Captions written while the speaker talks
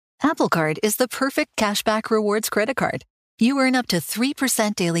Apple Card is the perfect cashback rewards credit card. You earn up to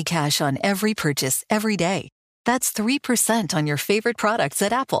 3% daily cash on every purchase every day. That's 3% on your favorite products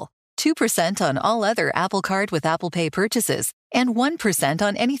at Apple, 2% on all other Apple Card with Apple Pay purchases, and 1%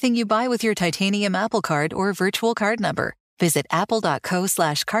 on anything you buy with your titanium Apple Card or virtual card number. Visit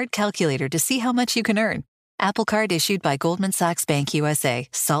apple.co/card calculator to see how much you can earn. Apple Card issued by Goldman Sachs Bank USA,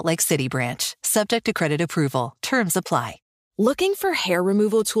 Salt Lake City branch. Subject to credit approval. Terms apply. Looking for hair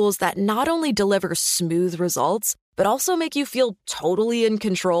removal tools that not only deliver smooth results, but also make you feel totally in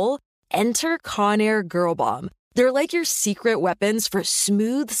control? Enter Conair Girl Bomb. They're like your secret weapons for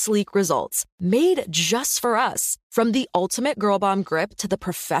smooth, sleek results. Made just for us. From the ultimate Girl Bomb grip to the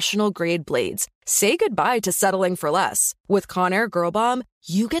professional grade blades, say goodbye to settling for less. With Conair Girl Bomb,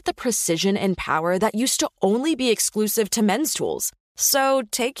 you get the precision and power that used to only be exclusive to men's tools. So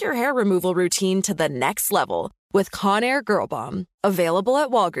take your hair removal routine to the next level with Conair Girl Bomb. Available at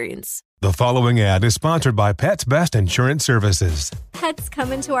Walgreens. The following ad is sponsored by Pets Best Insurance Services. Pets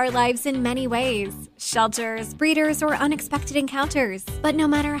come into our lives in many ways. Shelters, breeders, or unexpected encounters. But no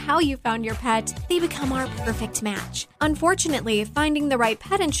matter how you found your pet, they become our perfect match. Unfortunately, finding the right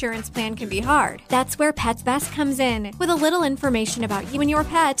pet insurance plan can be hard. That's where Pets Best comes in. With a little information about you and your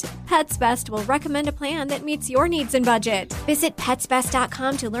pet, Pets Best will recommend a plan that meets your needs and budget. Visit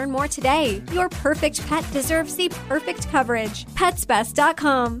PetsBest.com to learn more today. Your perfect pet deserves the perfect coverage.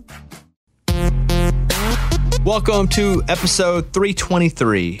 PetsBest.com. Welcome to episode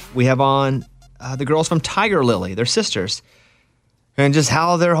 323. We have on the girls from Tiger Lily, their sisters, and just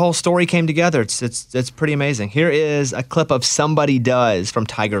how their whole story came together. It's pretty amazing. Here is a clip of Somebody Does from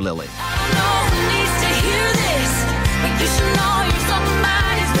Tiger Lily.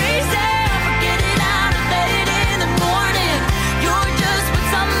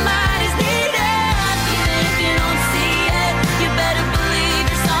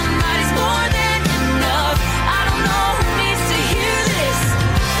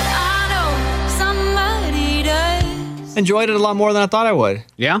 Enjoyed it a lot more than I thought I would.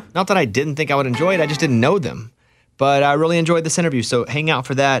 Yeah? Not that I didn't think I would enjoy it, I just didn't know them. But I really enjoyed this interview, so hang out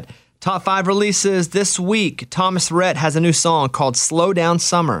for that. Top 5 releases this week. Thomas Rhett has a new song called Slow Down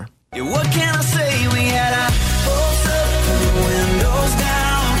Summer. Yeah, what can I say? We had our hopes up and the windows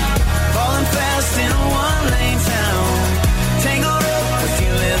down, falling fast in a one-lane town, tangled up with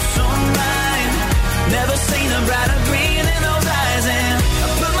your lips on mine, never seen a brighter green in those eyes, and I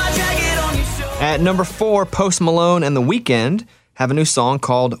put my jacket on your shoulder. At number 4, Post Malone and The Weeknd have a new song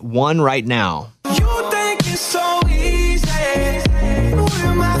called One Right Now. You think it's so easy,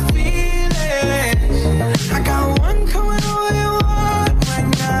 where my feelings, I got one coming over one right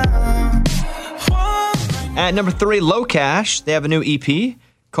now. At number 3, Low Cash, they have a new EP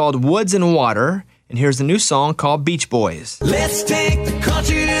called Woods and Water, and here's a new song called Beach Boys. Let's take the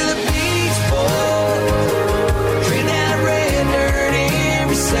country to the beach, boy. Drink that red dirt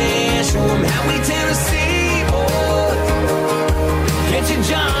every sand. Show 'em how we Tennessee, boy. Catch a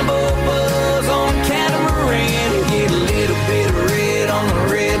jumbo buzz on a catamaran and get a little bit of red on the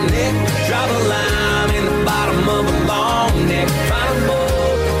redneck. Drop a lime in the bottom of a long neck. Find a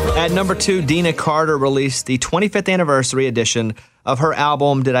bowl. At number 2, Dina Carter released the 25th anniversary edition of her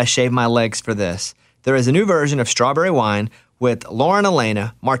album, Did I Shave My Legs for This? There is a new version of Strawberry Wine with Lauren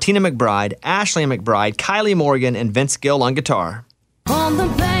Elena, Martina McBride, Ashley McBride, Kylie Morgan, and Vince Gill on guitar. On the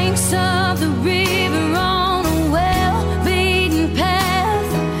banks of the river on a well-beaten path.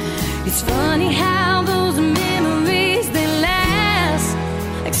 It's funny how those memories, they last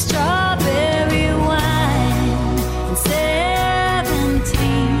like strawberry wine and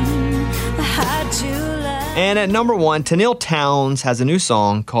 17, the hot July. And at number 1, Tenille Townes has a new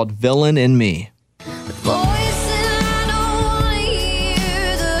song called Villain in Me.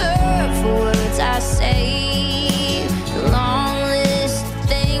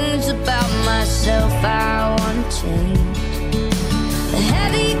 I want to change. The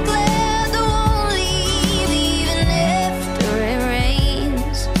heavy glare that won't leave even after it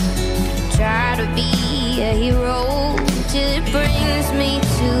rains. Try to be a hero till it brings me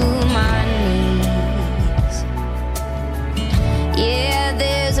to my knees. Yeah,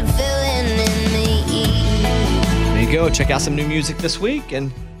 there's a villain in me. There you go. Check out some new music this week,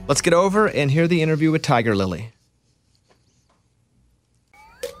 and let's get over and hear the interview with Tiger Lily.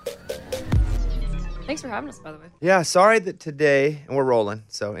 Thanks for having us, by the way. Yeah, sorry that today, and we're rolling,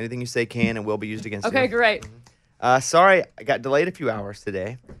 so anything you say can and will be used against you. Okay, great. Sorry, I got delayed a few hours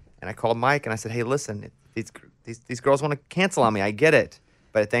today, and I called Mike and I said, hey, listen, these girls want to cancel on me. I get it,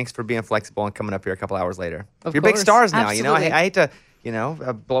 but thanks for being flexible and coming up here a couple hours later. You're big stars now, you know. I hate to,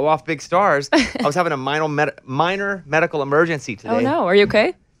 blow off big stars. I was having a minor medical emergency today. Oh no, are you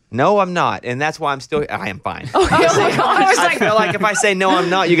okay? No, I'm not. And that's why I am fine. Oh my gosh. I feel like if I say no, I'm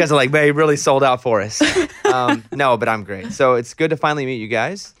not, you guys are like, babe, really sold out for us. No, but I'm great. So it's good to finally meet you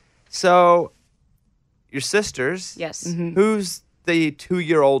guys. So your sisters. Yes. Who's the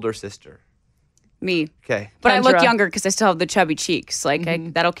 2-year older sister? Me. Okay. But I look Kendra. younger because I still have the chubby cheeks.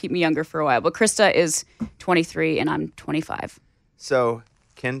 Like, that'll keep me younger for a while. But Krista is 23 and I'm 25. So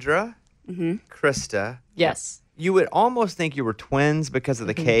Kendra, Krista. Yes. You would almost think you were twins because of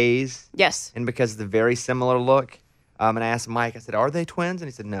the K's. Yes. And because of the very similar look. And I asked Mike, I said, are they twins? And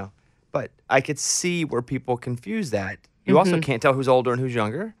he said, no. But I could see where people confuse that. You also can't tell who's older and who's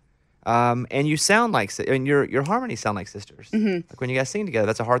younger. And you sound like, and your harmonies sound like sisters. Like when you guys sing together,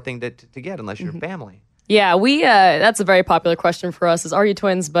 that's a hard thing to get unless you're family. Yeah, that's a very popular question for us is, are you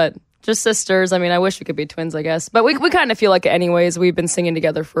twins? But just sisters. I mean, I wish we could be twins, I guess. But we kind of feel like it anyways. We've been singing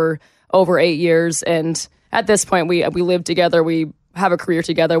together for over 8 years. And at this point, we live together. We have a career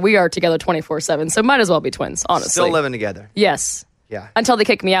together. We are together 24/7. So might as well be twins, honestly. Still living together. Yes. Yeah. Until they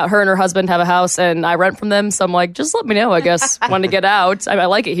kick me out. Her and her husband have a house and I rent from them. So I'm like, just let me know, I guess, when to get out. I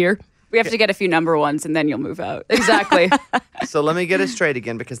like it here. We have to get a few number ones and then you'll move out. Exactly. So let me get it straight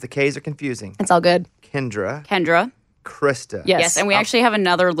again because the K's are confusing. It's all good. Kendra, Krista. Yes. And we actually have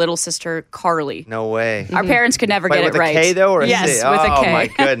another little sister, Carly. No way. Our parents could never Wait, get with it right. a K though or a yes, C? with a K. Oh my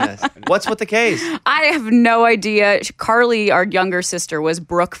goodness. What's with the K's? I have no idea. Carly, our younger sister, was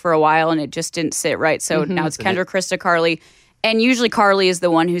Brooke for a while and it just didn't sit right. So now it's Kendra, Krista, Carly. And usually Carly is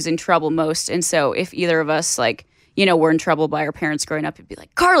the one who's in trouble most. And so if either of us, we're in trouble by our parents growing up, it'd be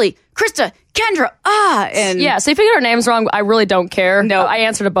like, Carly, Krista, Kendra, and Yeah, so if you get our names wrong, I really don't care. No. I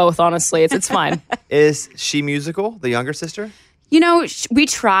answer to both, honestly. It's fine. Is she musical, the younger sister? We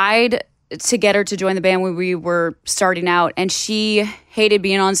tried to get her to join the band when we were starting out, and she hated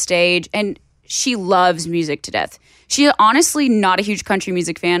being on stage, and she loves music to death. She's honestly not a huge country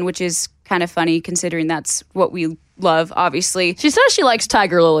music fan, which is kind of funny considering that's what we love, obviously. She says she likes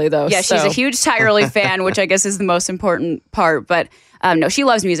Tiger Lily, though. Yeah, she's a huge Tiger Lily fan, which I guess is the most important part. But no, she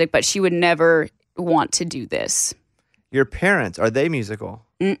loves music, but she would never want to do this. Your parents, are they musical?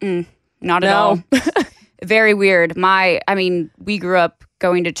 Not at all. Very weird. We grew up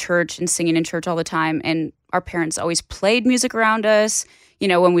going to church and singing in church all the time, and our parents always played music around us.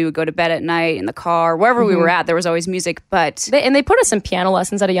 When we would go to bed at night in the car, wherever we were at, there was always music. But they put us in piano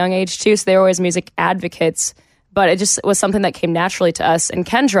lessons at a young age, too, so they were always music advocates. But it just was something that came naturally to us. And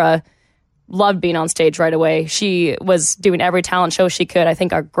Kendra loved being on stage right away. She was doing every talent show she could. I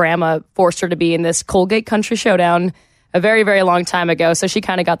think our grandma forced her to be in this Colgate Country Showdown a very, very long time ago. So she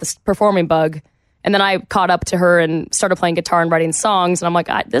kind of got this performing bug. And then I caught up to her and started playing guitar and writing songs. And I'm like,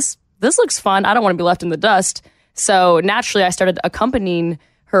 this looks fun. I don't want to be left in the dust. So naturally, I started accompanying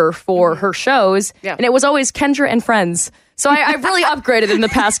her for her shows. Yeah. And it was always Kendra and friends. So I really upgraded in the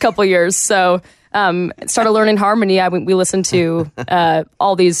past couple years. So started learning harmony. We listened to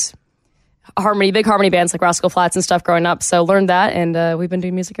all these big harmony bands like Rascal Flatts and stuff growing up. So learned that, and we've been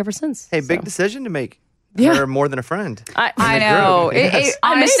doing music ever since. Hey, big decision to make. Her more than a friend. I know. Yes.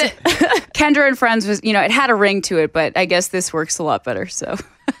 I made it. Kendra and Friends was, it had a ring to it, but I guess this works a lot better. So,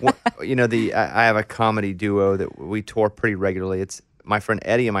 I have a comedy duo that we tour pretty regularly. It's my friend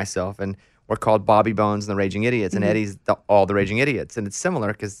Eddie and myself, and we're called Bobby Bones and the Raging Idiots, and Eddie's all the Raging Idiots, and it's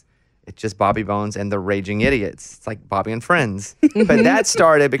similar because it's just Bobby Bones and the Raging Idiots. It's like Bobby and Friends. But that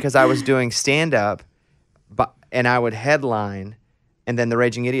started because I was doing stand-up, and I would headline. And then the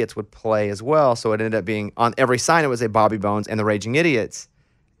Raging Idiots would play as well. So it ended up being on every sign, it was a Bobby Bones and the Raging Idiots.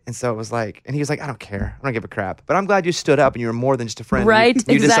 And so it was like, and he was like, I don't care. I don't give a crap. But I'm glad you stood up and you were more than just a friend. Right,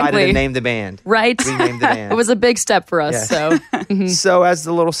 You exactly. decided to name the band. Right. Renamed the band. It was a big step for us. Yes. So, So as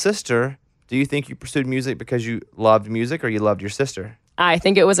the little sister, do you think you pursued music because you loved music or you loved your sister? I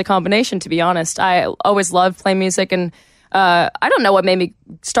think it was a combination, to be honest. I always loved playing music, and I don't know what made me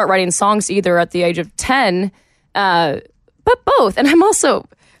start writing songs either at the age of 10, but both. And I'm not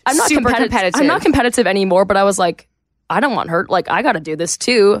super competitive. I'm not competitive anymore, but I was like, I don't want her. Like, I got to do this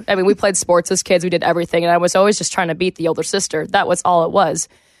too. I mean, we played sports as kids. We did everything. And I was always just trying to beat the older sister. That was all it was.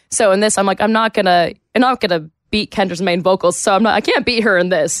 So in this, I'm like, I'm not going to beat Kendra's main vocals. So I can't beat her in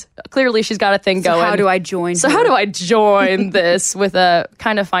this. Clearly she's got a thing going. How do I join? How do I join this with a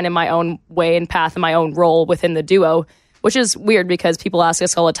kind of finding my own way and path and my own role within the duo, which is weird because people ask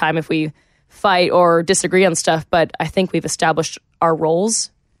us all the time if we fight or disagree on stuff. But I think we've established our roles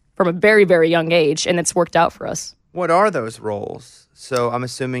from a very, very young age, and it's worked out for us. What are those roles? So I'm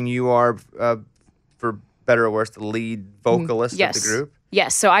assuming you are, for better or worse, the lead vocalist of the group?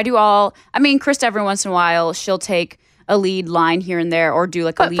 Yes. So I do all, Krista, every once in a while, she'll take a lead line here and there or do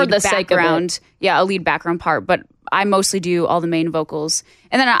like a lead for the sake of background. Yeah, a lead background part. But I mostly do all the main vocals.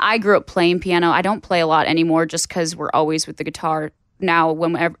 And then I grew up playing piano. I don't play a lot anymore just because we're always with the guitar now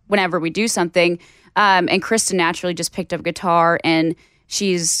whenever we do something. And Kristen naturally just picked up guitar, and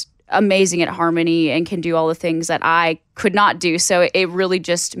she's amazing at harmony and can do all the things that I could not do. So it really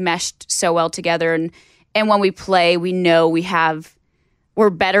just meshed so well together. And when we play, we know we're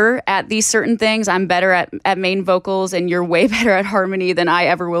better at these certain things. I'm better at main vocals, and you're way better at harmony than I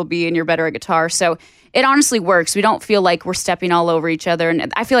ever will be, and you're better at guitar. So it honestly works. We don't feel like we're stepping all over each other.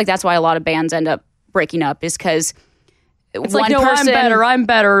 And I feel like that's why a lot of bands end up breaking up, is because it's like, no, I'm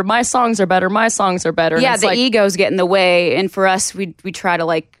better. My songs are better. Yeah, the egos get in the way. And for us, we try to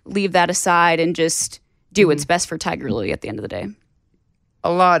like leave that aside and just do what's best for Tiger Lily at the end of the day.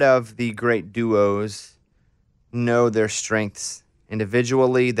 A lot of the great duos know their strengths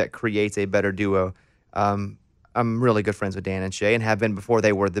individually that creates a better duo. I'm really good friends with Dan and Shay, and have been before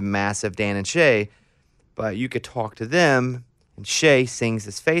they were the massive Dan and Shay. But you could talk to them, and Shay sings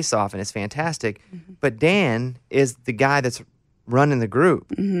his face off, and it's fantastic. But Dan is the guy that's running the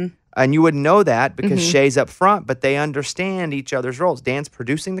group. And you wouldn't know that because Shay's up front, but they understand each other's roles. Dan's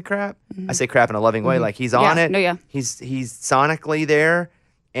producing the crap. I say crap in a loving way, like he's on it. He's sonically there.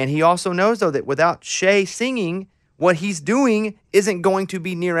 And he also knows, though, that without Shay singing, what he's doing isn't going to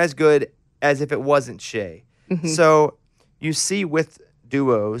be near as good as if it wasn't Shay. So you see with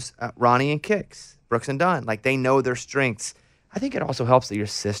duos, Ronnie and Kix, Brooks and Dunn, like they know their strengths. I think it also helps that you're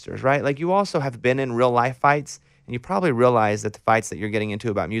sisters, right? Like you also have been in real life fights, and you probably realize that the fights that you're getting into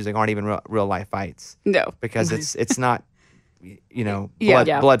about music aren't even real life fights. No. Because it's not,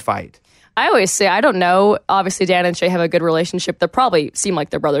 blood fight. I always say, I don't know. Obviously, Dan and Shay have a good relationship. They probably seem like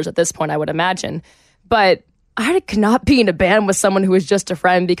they're brothers at this point, I would imagine. But I could not be in a band with someone who is just a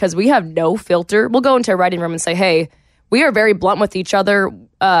friend, because we have no filter. We'll go into a writing room and say, hey, we are very blunt with each other,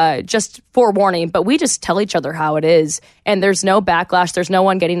 just forewarning, but we just tell each other how it is. And there's no backlash. There's no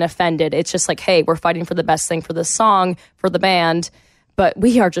one getting offended. It's just like, hey, we're fighting for the best thing for the song, for the band. But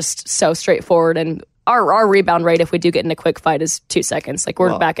we are just so straightforward. And our rebound rate, if we do get in a quick fight, is 2 seconds. Like,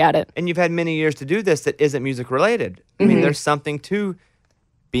 we're back at it. And you've had many years to do this that isn't music related. I mean, there's something to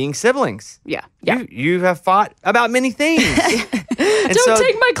being siblings. Yeah. You have fought about many things. Don't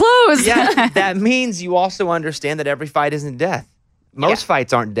take my clothes. Yeah, that means you also understand that every fight isn't death. Most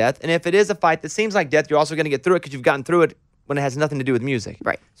fights aren't death. And if it is a fight that seems like death, you're also going to get through it because you've gotten through it when it has nothing to do with music.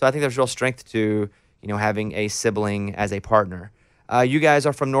 Right. So I think there's real strength to, having a sibling as a partner. You guys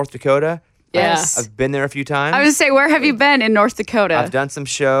are from North Dakota. Yes. I've been there a few times. I was going to say, where have you been in North Dakota? I've done some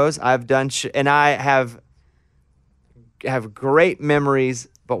shows. And I have great memories,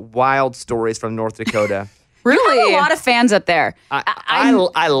 but wild stories from North Dakota. Really? You have a lot of fans up there.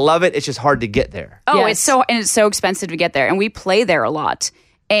 I love it. It's just hard to get there. Oh, it's so expensive to get there. And we play there a lot.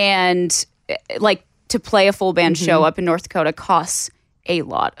 And like to play a full band show up in North Dakota costs a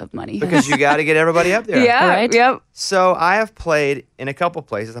lot of money. Because you got to get everybody up there. Yeah, right? Yep. So I have played in a couple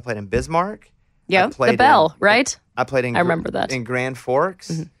places. I played in Bismarck. Yeah. The Bell, right? I played in I remember that. in Grand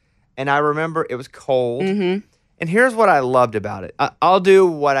Forks. And I remember it was cold. And here's what I loved about it. I'll do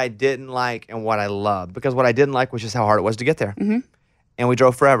what I didn't like and what I loved, because what I didn't like was just how hard it was to get there. And we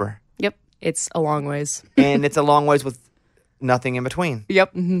drove forever. Yep. It's a long ways. And it's a long ways with nothing in between.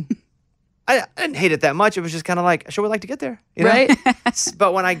 Yep. I didn't hate it that much. It was just kind of like, I sure would like to get there. Right.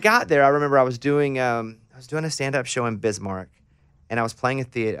 But when I got there, I remember I was doing a stand-up show in Bismarck, and I was playing a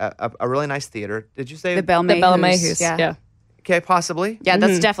theater, a really nice theater. Did you say? The Bell The Bella Mayhews. Mayhews. Yeah. Okay, possibly. Yeah,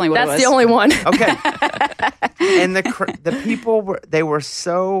 that's definitely what it was. That's the only one. Okay. And the people were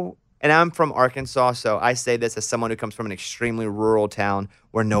so, and I'm from Arkansas, so I say this as someone who comes from an extremely rural town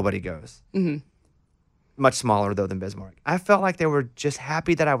where nobody goes. Much smaller, though, than Bismarck. I felt like they were just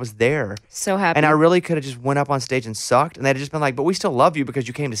happy that I was there. So happy. And I really could have just went up on stage and sucked, and they'd just been like, but we still love you because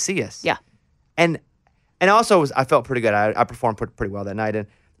you came to see us. Yeah. And also, I felt pretty good. I performed pretty well that night. And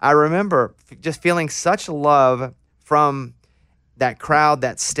I remember just feeling such love from that crowd,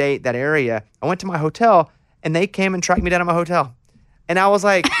 that state, that area. I went to my hotel, and they came and tracked me down to my hotel. And I was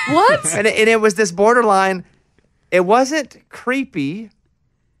like, what? And it was this borderline. It wasn't creepy.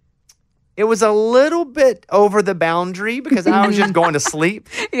 It was a little bit over the boundary because I was just going to sleep.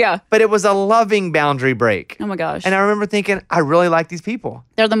 Yeah. But it was a loving boundary break. Oh my gosh. And I remember thinking, I really like these people.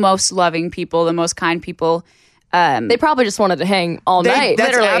 They're the most loving people, the most kind people. They probably just wanted to hang all night.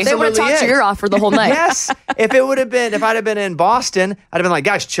 That's Literally. They would have absolutely talked it. your ear off for the whole night. Yes. If I'd have been in Boston, I'd have been like,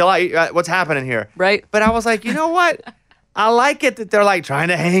 guys, chill out. What's happening here? Right. But I was like, you know what? I like it that they're like trying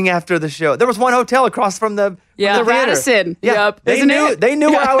to hang after the show. There was one hotel across from the Yeah. from The theater. Radisson. Yeah. Yep. They Isn't knew it? they knew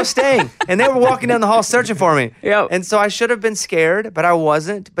where I was staying, and they were walking down the hall searching for me. Yep. And so I should have been scared, but I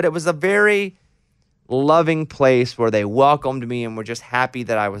wasn't. But it was a very loving place where they welcomed me and were just happy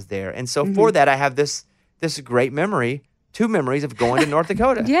that I was there. And so for that, I have this great memory, 2 memories of going to North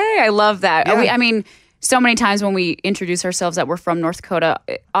Dakota. Yay, I love that. Yeah. I mean, so many times when we introduce ourselves that we're from North Dakota,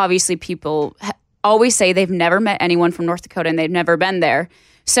 obviously people always say they've never met anyone from North Dakota and they've never been there.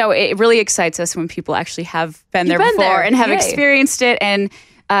 So it really excites us when people actually have been there before and have experienced it. And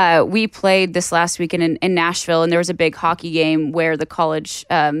we played this last weekend in Nashville, and there was a big hockey game where the college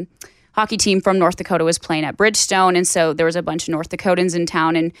hockey team from North Dakota was playing at Bridgestone. And so there was a bunch of North Dakotans in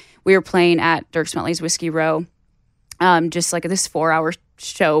town, and we were playing at Dirk Smeltley's Whiskey Row, just like this 4-hour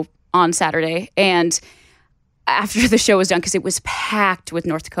show on Saturday. And after the show was done, because it was packed with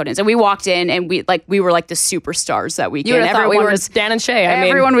North Dakotans, and we walked in and we were like the superstars that weekend. You would have thought we were Dan and Shay.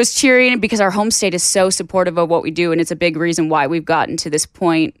 Everyone was cheering because our home state is so supportive of what we do, and it's a big reason why we've gotten to this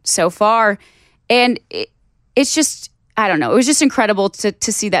point so far. And it's just, I don't know, it was just incredible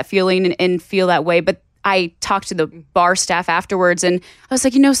to see that feeling and feel that way. But I talked to the bar staff afterwards, and I was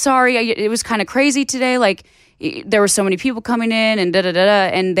like, sorry, it was kind of crazy today. Like, there were so many people coming in and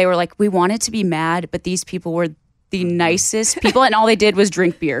and they were like, we wanted to be mad, but these people were the nicest people, and all they did was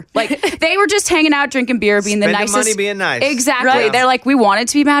drink beer. Like, they were just hanging out, drinking beer, being the nicest. Money, being nice. Exactly. Right. They're like, we wanted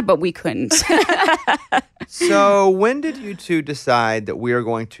to be mad, but we couldn't. So when did you 2 decide that we are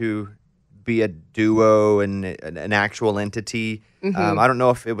going to be a duo and an actual entity? I don't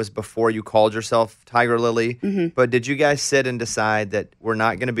know if it was before you called yourself Tiger Lily, but did you guys sit and decide that we're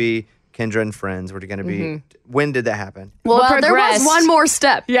not going to be Kendra and Friends? We're going to be... When did that happen? Well, there was one more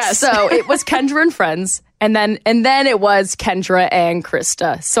step. Yes. So it was Kendra and Friends, and then it was Kendra and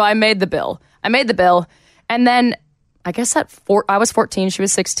Krista. So I made the bill. And then I guess I was 14, she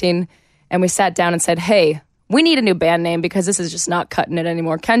was 16, and we sat down and said, hey, we need a new band name because this is just not cutting it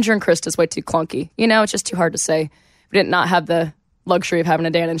anymore. Kendra and Krista's way too clunky. It's just too hard to say. We did not have the luxury of having a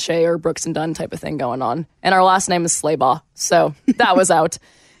Dan and Shay or Brooks and Dunn type of thing going on. And our last name is Slaybaugh, so that was out.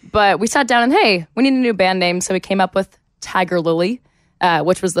 But we sat down and, hey, we need a new band name. So we came up with Tiger Lily,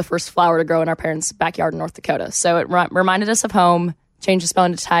 which was the first flower to grow in our parents' backyard in North Dakota. So it reminded us of home, changed the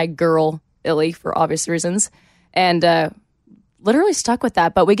spelling to Tig Girl Illy for obvious reasons, and literally stuck with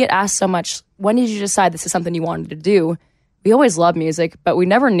that. But we get asked so much, when did you decide this is something you wanted to do? We always loved music, but we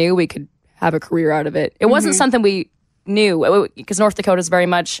never knew we could have a career out of it. It wasn't something we knew, because North Dakota is very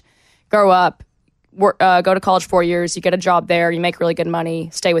much grow up, go to college 4 years, you get a job there, you make really good money,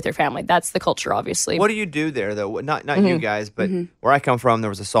 stay with your family. That's the culture, obviously. What do you do there, though? Not you guys, but where I come from, there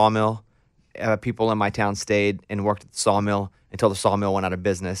was a sawmill. People in my town stayed and worked at the sawmill until the sawmill went out of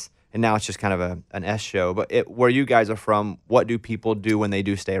business. And now it's just kind of an S show. But where you guys are from, what do people do when they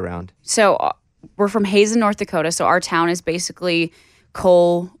do stay around? So we're from Hazen, North Dakota. So our town is basically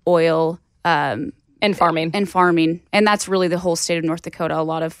coal, oil, and farming. And that's really the whole state of North Dakota. A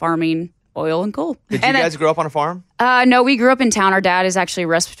lot of farming, oil, and coal. Did you guys grow up on a farm? No, we grew up in town. Our dad is actually a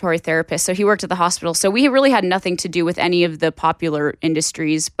respiratory therapist, so he worked at the hospital. So we really had nothing to do with any of the popular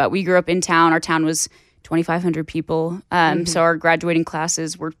industries, but we grew up in town. Our town was 2,500 people. So our graduating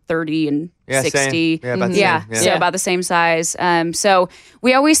classes were 30 and 60. Same. Yeah, about the same. So about the same size. So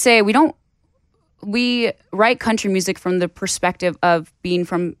we always say we write country music from the perspective of being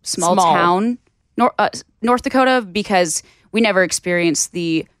from small. town, North Dakota, because we never experienced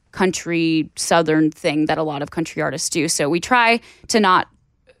the country southern thing that a lot of country artists do. So we try to not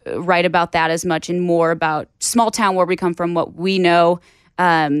write about that as much and more about small town, where we come from, what we know,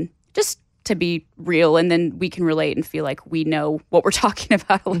 just to be real, and then we can relate and feel like we know what we're talking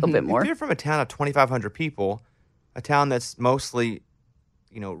about a little bit more. If you're from a town of 2,500 people, a town that's mostly,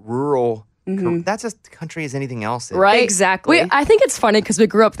 rural, that's as country as anything else is. Right? Exactly. I think it's funny because we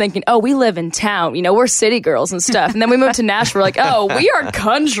grew up thinking, oh, we live in town, we're city girls and stuff. And then we moved to Nashville, like, oh, we are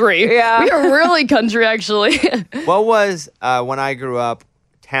country. Yeah. We are really country, actually. What was, when I grew up,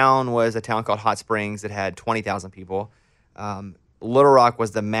 town was a town called Hot Springs that had 20,000 people. Little Rock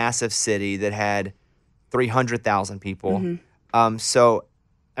was the massive city that had 300,000 people. So,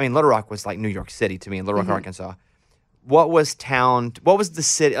 Little Rock was like New York City to me, in Little Rock, Arkansas. What was the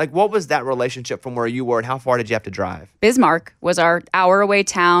city, like what was that relationship from where you were, and how far did you have to drive? Bismarck was our hour-away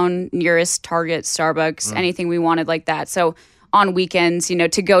town, nearest Target, Starbucks, anything we wanted like that. So on weekends,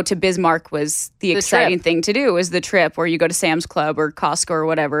 to go to Bismarck was the exciting thing to do, was the trip where you go to Sam's Club or Costco or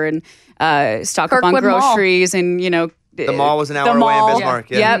whatever and stock up on groceries and, the mall was an hour away in Bismarck.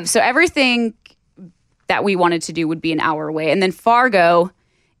 Yeah. Yep. So everything that we wanted to do would be an hour away. And then Fargo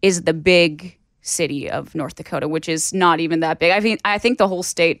is the big city of North Dakota, which is not even that big. I think the whole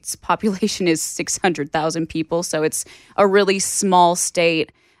state's population is 600,000 people. So it's a really small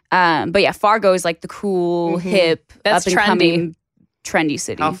state. But yeah, Fargo is like the cool, hip, that's up and coming, trendy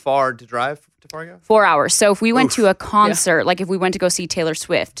city. How far to drive to Fargo? 4 hours. So if we went to a concert, like if we went to go see Taylor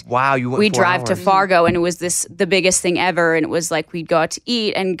Swift, wow, you went. We'd 4 drive to hours. Fargo, and it was the biggest thing ever. And it was like we'd go out to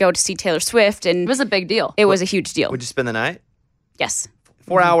eat and go to see Taylor Swift, and It was a big deal. it was a huge deal. Would you spend the night? Yes.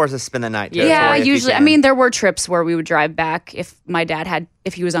 4 hours to spend the night. Yeah, territory if you usually. I can. mean, there were trips where we would drive back if my dad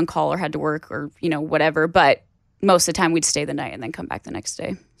if he was on call or had to work or whatever. But most of the time, we'd stay the night and then come back the next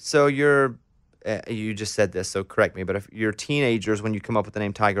day. So you just said this, so correct me, but if you're teenagers when you come up with the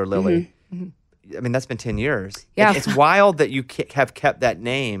name Tiger Lily, I mean, that's been 10 years. Yeah. It's wild that you have kept that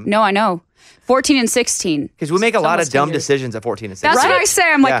name. No, I know. 14 and 16. Because we make a lot of almost 10 dumb years. decisions at 14 and 16. That's what I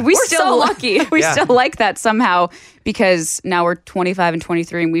say. I'm like, Yeah. we're so still lucky. We Yeah. still like that somehow because now we're 25 and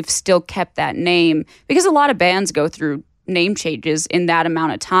 23 and we've still kept that name because a lot of bands go through name changes in that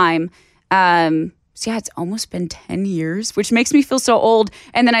amount of time. So yeah, it's almost been 10 years, which makes me feel so old.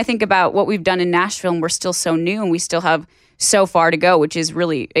 And then I think about what we've done in Nashville and we're still so new and we still have so far to go, which is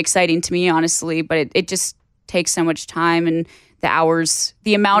really exciting to me, honestly. But it just takes so much time and the hours,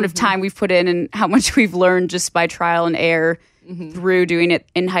 the amount of time we've put in and how much we've learned just by trial and error through doing it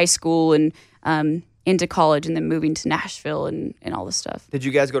in high school and into college and then moving to Nashville and all this stuff. Did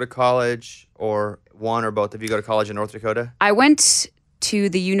you guys go to college, or one or both of you go to college in North Dakota? I went to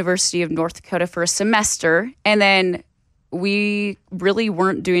the University of North Dakota for a semester, and then we really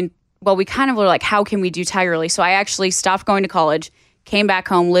weren't doing well. We kind of were like, how can we do Tiger Lily? So I actually stopped going to college, came back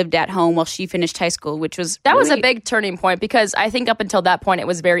home, lived at home while she finished high school, which was That was a really- big turning point because I think up until that point, it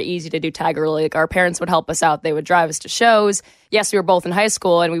was very easy to do Tiger Lily. Like our parents would help us out. They would drive us to shows. Yes, we were both in high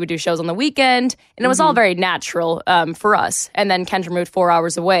school and we would do shows on the weekend. And it was all very natural for us. And then Kendra moved 4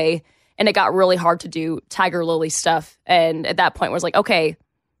 hours away and it got really hard to do Tiger Lily stuff. And at that point, it was like, okay,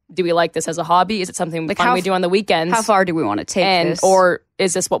 do we like this as a hobby? Is it something fun we do on the weekends? How far do we want to take this? Or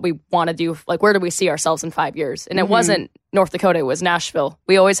is this what we want to do? Like, where do we see ourselves in 5 years? And it wasn't North Dakota, it was Nashville.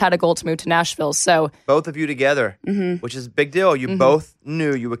 We always had a goal to move to Nashville. So, Both of you together, which is a big deal. You both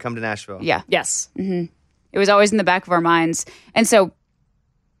knew you would come to Nashville. Yeah. yes. It was always in the back of our minds. And so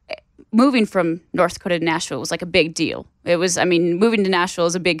moving from North Dakota to Nashville was like a big deal. It was, I mean, moving to Nashville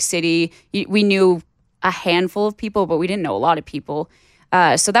is a big city. We knew a handful of people, but we didn't know a lot of people.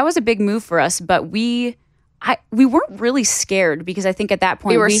 So that was a big move for us. But we weren't really scared because I think at that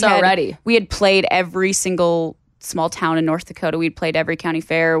point We were so had, ready. We had played every single small town in North Dakota. We'd played every county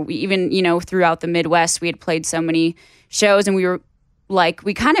fair. We even, throughout the Midwest, we had played so many shows and we were like,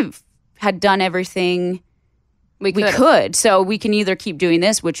 we kind of had done everything we could. So we can either keep doing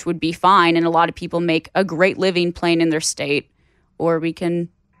this, which would be fine, and a lot of people make a great living playing in their state, or we can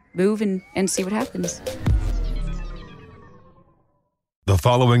move and see what happens. The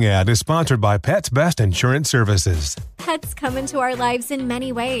following ad is sponsored by Pets Best Insurance Services. Pets come into our lives in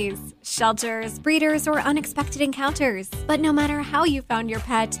many ways. Shelters, breeders, or unexpected encounters. But no matter how you found your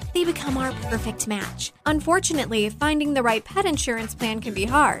pet, they become our perfect match. Unfortunately, finding the right pet insurance plan can be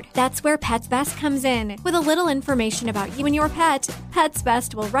hard. That's where Pets Best comes in. With a little information about you and your pet, Pets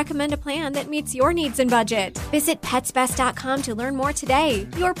Best will recommend a plan that meets your needs and budget. Visit PetsBest.com to learn more today.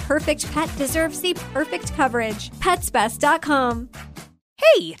 Your perfect pet deserves the perfect coverage. PetsBest.com.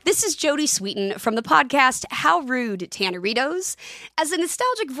 Hey, this is Jodie Sweeten from the podcast How Rude, Tanneritos. As a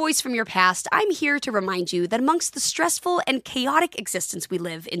nostalgic voice from your past, I'm here to remind you that amongst the stressful and chaotic existence we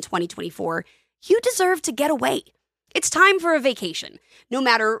live in 2024, you deserve to get away. It's time for a vacation, no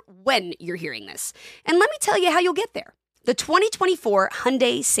matter when you're hearing this. And let me tell you how you'll get there. The 2024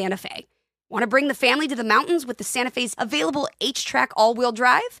 Hyundai Santa Fe. Want to bring the family to the mountains with the Santa Fe's available H-Track all-wheel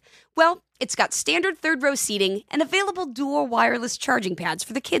drive? Well, it's got standard third-row seating and available dual wireless charging pads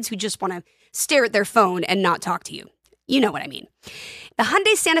for the kids who just want to stare at their phone and not talk to you. You know what I mean. The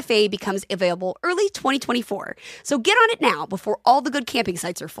Hyundai Santa Fe becomes available early 2024, so get on it now before all the good camping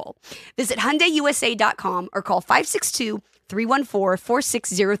sites are full. Visit HyundaiUSA.com or call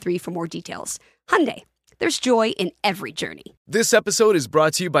 562-314-4603 for more details. Hyundai. There's joy in every journey. This episode is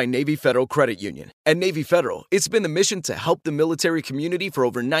brought to you by Navy Federal Credit Union. At Navy Federal, it's been the mission to help the military community for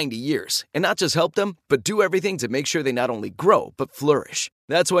over 90 years. And not just help them, but do everything to make sure they not only grow, but flourish.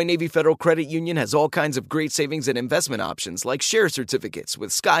 That's why Navy Federal Credit Union has all kinds of great savings and investment options like share certificates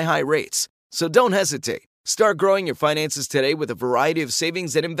with sky-high rates. So don't hesitate. Start growing your finances today with a variety of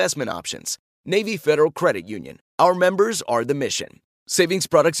savings and investment options. Navy Federal Credit Union. Our members are the mission. Savings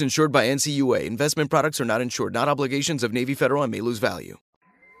products insured by NCUA. Investment products are not insured, not obligations of Navy Federal and may lose value.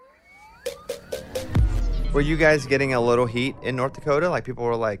 Were you guys getting a little heat in North Dakota? Like people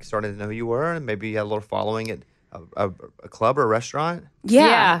were like starting to know who you were, and maybe you had a little following a club or a restaurant?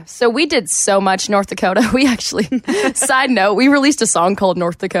 Yeah. So we did so much North Dakota. We actually, side note, we released a song called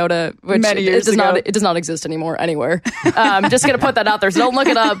North Dakota, which Many years ago. it does not exist anymore anywhere. Just going to put that out there. So don't look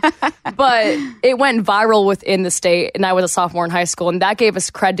it up. But it went viral within the state. And I was a sophomore in high school. And that gave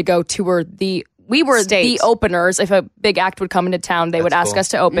us cred to go tour we were the openers. If a big act would come into town, they would ask us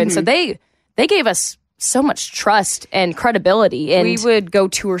to open. So they gave us so much trust and credibility. And we would go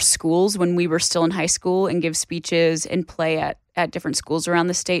tour schools when we were still in high school and give speeches and play at different schools around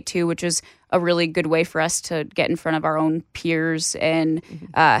the state too, which was a really good way for us to get in front of our own peers and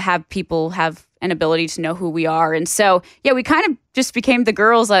have people have an ability to know who we are. And so, yeah, we kind of just became the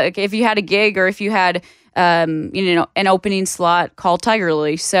girls. Like if you had a gig or if you had, an opening slot, call Tiger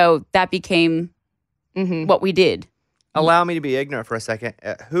Lily. So that became what we did. Allow me to be ignorant for a second.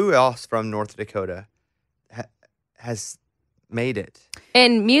 Who else from North Dakota has made it?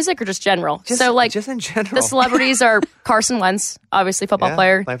 In music or just general? Just in general. The celebrities are Carson Wentz, obviously football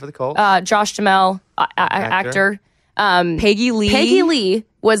player. Playing for the Colts. Josh Duhamel, actor. Peggy Lee. Peggy Lee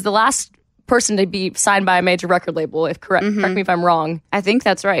was the last person to be signed by a major record label. Correct me if I'm wrong. I think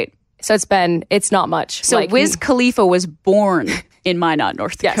that's right. So it's not much. So Wiz Khalifa was born in Minot,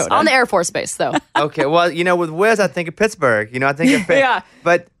 North Dakota. Yes, on the Air Force Base, though. Okay, well, with Wiz, I think of Pittsburgh. I think of yeah.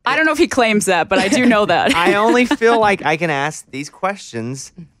 But I don't know if he claims that, but I do know that. I only feel like I can ask these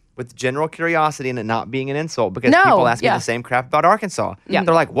questions with general curiosity and it not being an insult because people ask me the same crap about Arkansas. Yeah.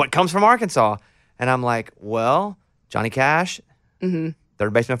 They're like, what comes from Arkansas? And I'm like, well, Johnny Cash,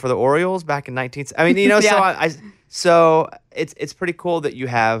 third baseman for the Orioles back in 19... I mean, Yeah. So it's pretty cool that you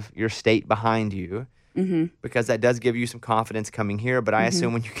have your state behind you because that does give you some confidence coming here. But I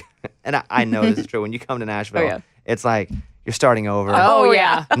assume when you... And I know this is true. When you come to Nashville, it's like you're starting over. Oh,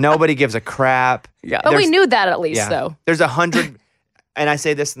 yeah. Nobody gives a crap. Yeah. But we knew that at least, though. There's 100... And I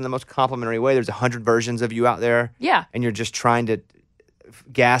say this in the most complimentary way. There's 100 versions of you out there. Yeah. And you're just trying to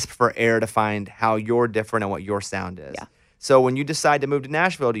gasp for air to find how you're different and what your sound is. Yeah. So when you decide to move to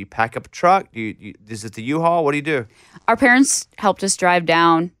Nashville, do you pack up a truck? Is it the U-Haul? What do you do? Our parents helped us drive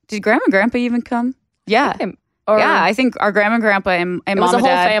down. Did Grandma and Grandpa even come? Yeah. I think our Grandma and Grandpa and Mom and Dad. It was a whole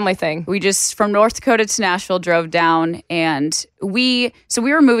family thing. We just, from North Dakota to Nashville, drove down. And we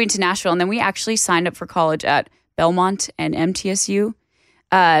were moving to Nashville. And then we actually signed up for college at Belmont and MTSU.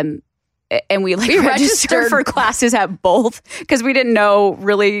 And we registered for classes at both because we didn't know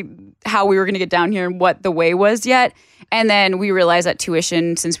really how we were going to get down here and what the way was yet. And then we realized that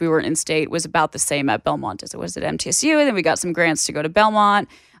tuition, since we were in state, was about the same at Belmont as it was at MTSU. And then we got some grants to go to Belmont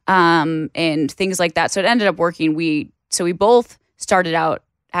and things like that. So it ended up working. We both started out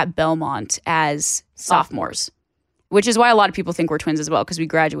at Belmont as sophomores, which is why a lot of people think we're twins as well because we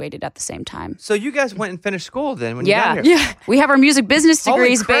graduated at the same time. So you guys went and finished school then when you got here? Yeah. We have our music business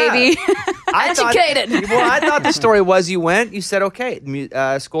degrees, Holy crap. baby. Educated. I thought the story was you went, you said, okay,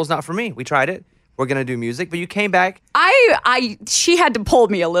 school's not for me. We tried it. We're going to do music. But you came back. She had to pull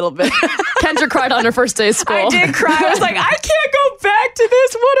me a little bit. Kendra cried on her first day of school. I did cry. I was like, I can't go back to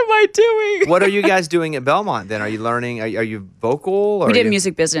this. What am I doing? What are you guys doing at Belmont then? Are you learning? Are you vocal? Or we did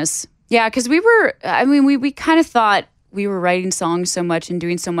music business. Yeah, because we kind of thought we were writing songs so much and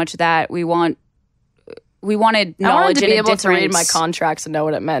doing so much that we wanted knowledge I wanted to be in able to read my contracts and know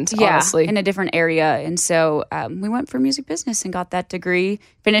what it meant, honestly. In a different area. And so we went for music business and got that degree.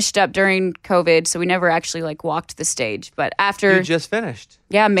 Finished up during COVID, so we never actually walked the stage. But after... You just finished.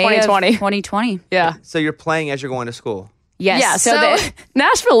 Yeah, May 2020. of 2020. Yeah. So you're playing as you're going to school. Yes. Yeah, so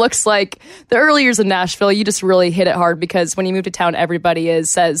Nashville looks like the early years of Nashville, you just really hit it hard because when you move to town, everybody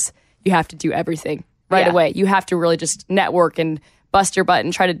says you have to do everything right away. You have to really just network and bust your butt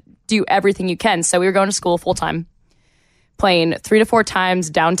and try to do everything you can. So we were going to school full time, playing 3 to 4 times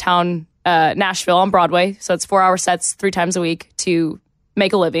downtown Nashville on Broadway. So it's 4-hour sets 3 times a week to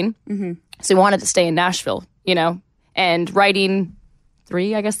make a living. Mm-hmm. So we wanted to stay in Nashville, and writing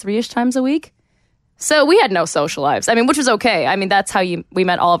 3-ish times a week. So we had no social lives. I mean, which was okay. I mean, that's how we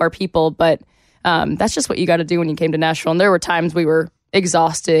met all of our people. But that's just what you got to do when you came to Nashville. And there were times we were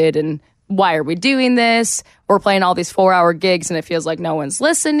exhausted and why are we doing this? We're playing all these 4-hour gigs and it feels like no one's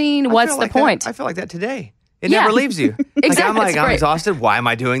listening. What's the point? I feel like that today. It never leaves you. Exactly. I'm exhausted. Why am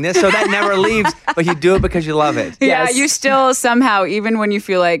I doing this? So that never leaves, but you do it because you love it. Yeah, you still somehow, even when you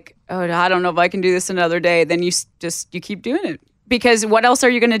feel like, oh, I don't know if I can do this another day, then you keep doing it. Because what else are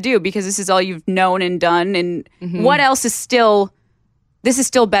you going to do? Because this is all you've known and done. And what else is this is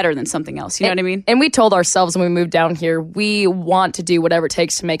still better than something else. You know what I mean? And we told ourselves when we moved down here, we want to do whatever it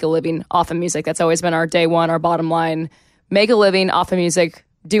takes to make a living off of music. That's always been our day one, our bottom line. Make a living off of music,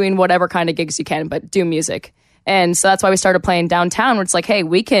 doing whatever kind of gigs you can, but do music. And so that's why we started playing downtown, where it's like, hey,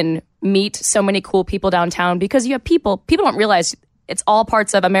 we can meet so many cool people downtown because you have people don't realize it's all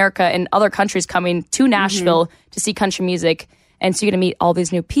parts of America and other countries coming to Nashville to see country music. And so you're going to meet all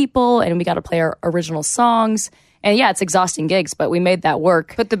these new people, and we got to play our original songs. And yeah, it's exhausting gigs, but we made that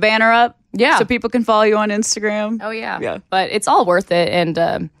work. Put the banner up. Yeah. So people can follow you on Instagram. Oh, yeah. But it's all worth it.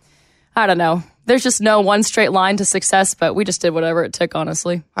 And I don't know. There's just no one straight line to success, but we just did whatever it took,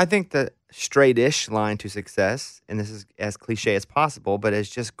 honestly. I think the straight-ish line to success, and this is as cliche as possible, but it's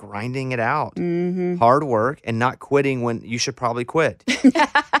just grinding it out. Hard work and not quitting when you should probably quit.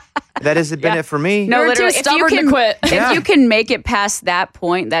 That has been it for me. No, You're literally, too stubborn to quit. If you can make it past that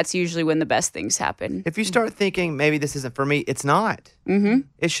point, that's usually when the best things happen. If you start thinking, maybe this isn't for me, it's not.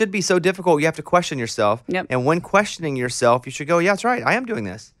 It should be so difficult. You have to question yourself. Yep. And when questioning yourself, you should go, yeah, that's right. I am doing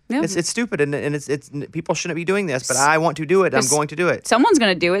this. Yep. It's stupid and it's people shouldn't be doing this, but I want to do it. I'm going to do it. Someone's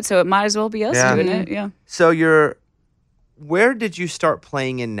going to do it, so it might as well be us doing it. Yeah. So where did you start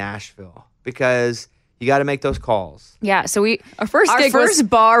playing in Nashville? Because you got to make those calls. Yeah, so our first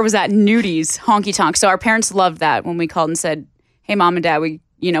bar was at Nudies Honky Tonk. So our parents loved that when we called and said, "Hey, Mom and Dad,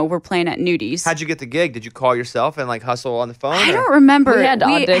 we're playing at Nudies." How'd you get the gig? Did you call yourself and like hustle on the phone? I don't remember. We had to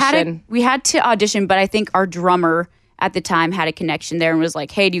audition. We had to audition, but I think our drummer at the time had a connection there and was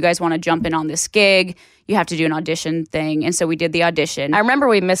like, "Hey, do you guys want to jump in on this gig? You have to do an audition thing." And so we did the audition. I remember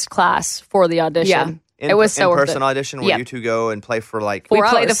we missed class for the audition. Yeah. It was so in-person worth it. audition where you two go and play for like we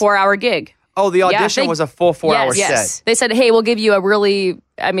played the 4-hour gig. Oh, the audition was a full 4-hour set. They said, hey, we'll give you a really,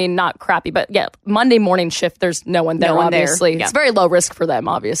 not crappy, but Monday morning shift, there's no one there, obviously. Yeah. It's very low risk for them,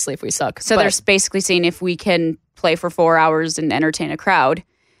 obviously, if we suck. So they're basically seeing if we can play for 4 hours and entertain a crowd.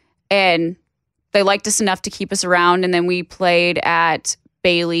 And they liked us enough to keep us around. And then we played at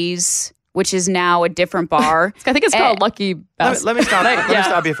Bailey's, which is now a different bar. I think it's called Lucky Bastard. Let me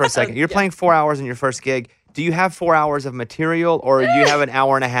stop you for a second. You're playing 4 hours in your first gig. Do you have 4 hours of material, or do you have an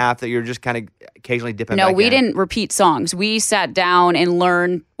hour and a half that you're just kind of occasionally dipping back in? No, we didn't repeat songs. We sat down and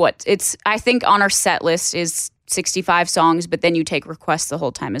learned I think on our set list is 65 songs, but then you take requests the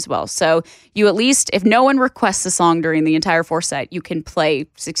whole time as well. So you at least, if no one requests a song during the entire 4 set, you can play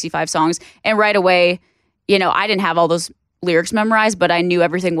 65 songs. And right away, I didn't have all those lyrics memorized, but I knew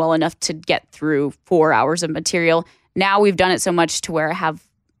everything well enough to get through 4 hours of material. Now we've done it so much to where I have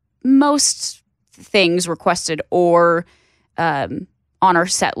most things requested or on our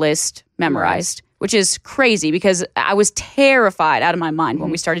set list memorized, which is crazy because I was terrified out of my mind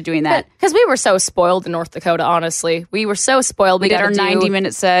when we started doing that. Because we were so spoiled in North Dakota, honestly. We were so spoiled. We did our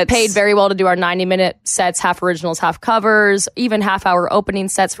 90-minute sets. Paid very well to do our 90-minute sets, half originals, half covers, even half-hour opening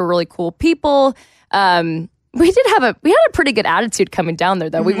sets for really cool people. We had a pretty good attitude coming down there,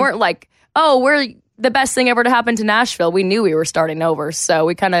 though. We weren't like, oh, we're the best thing ever to happen to Nashville. We knew we were starting over, so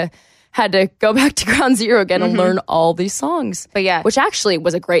we kind of had to go back to ground zero again and learn all these songs. But yeah, which actually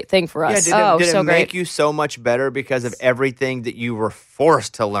was a great thing for us. Yeah, did it make you so much better because of everything that you were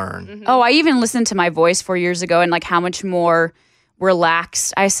forced to learn? Oh, I even listened to my voice 4 years ago and like how much more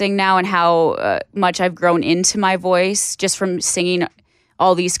relaxed I sing now and how much I've grown into my voice just from singing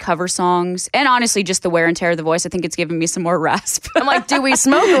all these cover songs. And honestly, just the wear and tear of the voice, I think it's given me some more rasp. I'm like, do we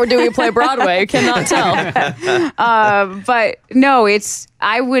smoke or do we play Broadway? I cannot tell. But no,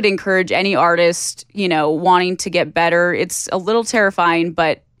 I would encourage any artist, wanting to get better. It's a little terrifying,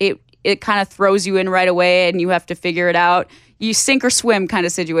 but it kind of throws you in right away and you have to figure it out. You sink or swim kind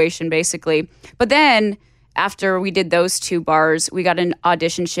of situation, basically. But then after we did those 2 bars, we got an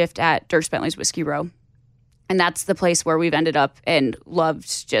audition shift at Dierks Bentley's Whiskey Row. And that's the place where we've ended up and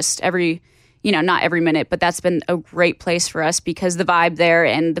loved just every, not every minute, but that's been a great place for us because the vibe there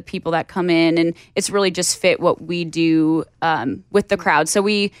and the people that come in, and it's really just fit what we do with the crowd. So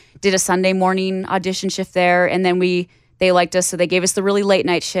we did a Sunday morning audition shift there, and then they liked us, so they gave us the really late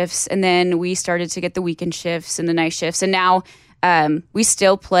night shifts, and then we started to get the weekend shifts and the night shifts, and now we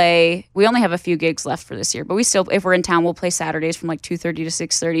still play. We only have a few gigs left for this year, but we still, if we're in town, we'll play Saturdays from like 2:30 to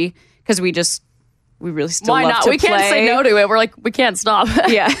 6:30 because we really still Why love not? to We play. can't say no to it. We're like, we can't stop.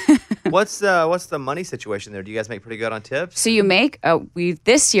 Yeah. What's the money situation there? Do you guys make pretty good on tips? So you make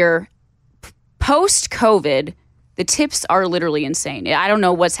this year, post COVID, the tips are literally insane. I don't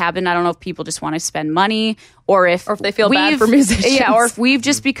know what's happened. I don't know if people just want to spend money or if they feel bad for musicians. Yeah, or if we've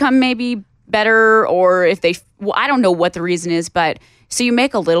just become maybe better, or if I don't know what the reason is, but so you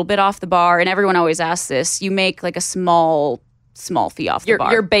make a little bit off the bar, and everyone always asks this. You make like a small fee off the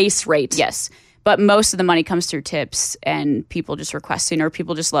bar. Your base rate. Yes. But most of the money comes through tips and people just requesting or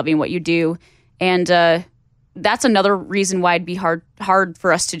people just loving what you do. And that's another reason why it'd be hard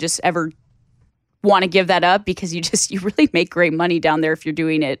for us to just ever want to give that up because you really make great money down there if you're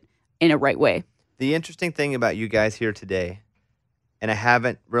doing it in a right way. The interesting thing about you guys here today, and I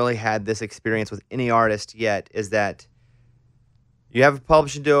haven't really had this experience with any artist yet, is that you have a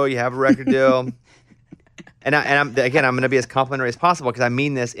publishing deal, you have a record deal, and I'm going to be as complimentary as possible because I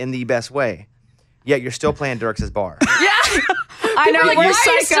mean this in the best way. Yet you're still playing Dirks' bar. Yeah, I know. Like, why are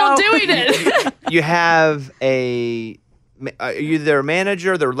you still doing it? You have you're their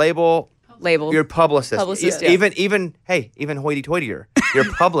manager, their label, your publicist. Even hoity-toityer,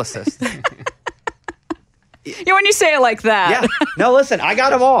 your publicist. Yeah, when you say it like that. Yeah. No, listen, I got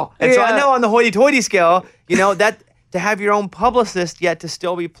them all. And so I know on the hoity-toity scale, that to have your own publicist yet to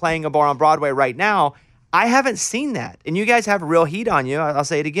still be playing a bar on Broadway right now, I haven't seen that. And you guys have real heat on you. I'll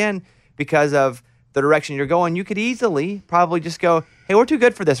say it again, because of the direction you're going. You could easily probably just go, hey, we're too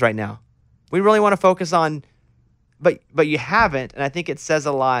good for this right now. We really want to focus on, but you haven't. And I think it says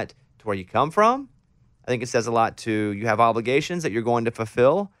a lot to where you come from. I think it says a lot to you have obligations that you're going to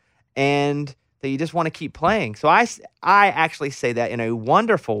fulfill. And that you just want to keep playing. So I actually say that in a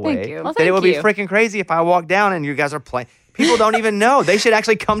wonderful way. Thank you. Well, that it would be freaking crazy if I walk down and you guys are playing. People don't even know. They should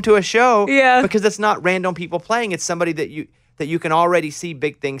actually come to a show because it's not random people playing. It's somebody that you can already see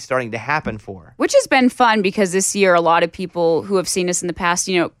big things starting to happen for. Which has been fun because this year a lot of people who have seen us in the past,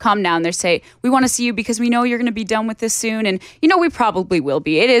 come now and they say, we want to see you because we know you're going to be done with this soon. And, we probably will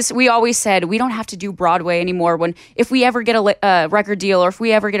be. We always said we don't have to do Broadway anymore. If we ever get a record deal or if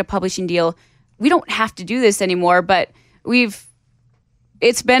we ever get a publishing deal, we don't have to do this anymore, but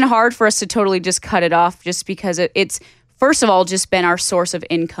it's been hard for us to totally just cut it off just because it's, first of all, just been our source of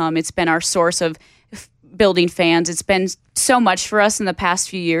income. It's been our source of building fans. It's been so much for us in the past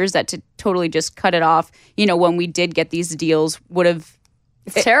few years that to totally just cut it off, when we did get these deals would have...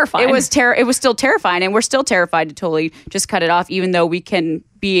 It's terrifying. It was still terrifying, and we're still terrified to totally just cut it off, even though we can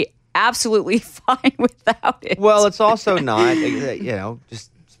be absolutely fine without it. Well, it's also not, just...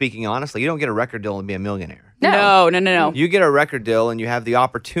 Speaking honestly, you don't get a record deal and be a millionaire. No. You get a record deal and you have the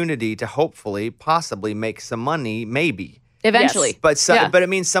opportunity to hopefully, possibly make some money, maybe. Eventually. Yes. But it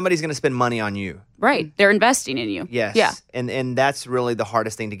means somebody's going to spend money on you. Right. They're investing in you. Yes. Yeah. And that's really the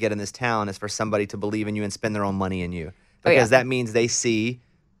hardest thing to get in this town is for somebody to believe in you and spend their own money in you. Because that means they see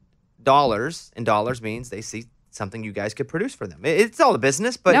dollars, and dollars means they see something you guys could produce for them. It's all a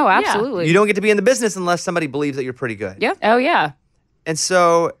business, but no, absolutely. You don't get to be in the business unless somebody believes that you're pretty good. Yeah. Oh, yeah. And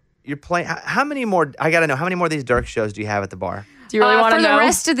so you're playing. How many more? I got to know. How many more of these Dirk shows do you have at the bar? Do you really want to know? For the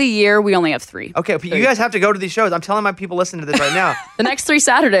rest of the year, we only have 3. Okay, but you guys have to go to these shows. I'm telling my people listening to this right now. The next 3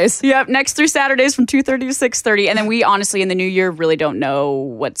 Saturdays. Yep, next 3 Saturdays from 2:30 to 6:30. And then we honestly, in the new year, really don't know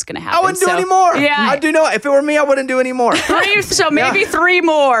what's going to happen. I wouldn't do any more. Yeah. I do know. If it were me, I wouldn't do any more. 3, so maybe 3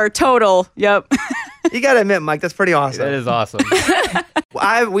 more total. Yep. You got to admit, Mike, that's pretty awesome. That is awesome.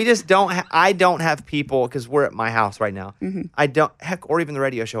 We just don't. I don't have people because we're at my house right now. Mm-hmm. I don't or even the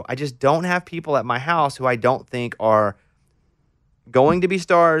radio show. I just don't have people at my house who I don't think are going to be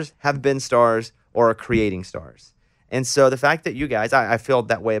stars, have been stars, or are creating stars. And so the fact that you guys, I feel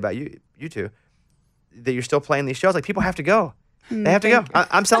that way about you two, that you're still playing these shows. Like people have to go. They have to go.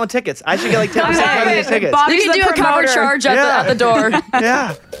 I'm selling tickets. I should get like 10% of these tickets. You can do a cover charge at the door.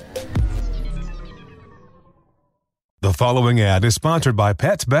 Yeah. The following ad is sponsored by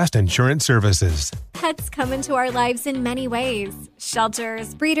Pets Best Insurance Services. Pets come into our lives in many ways.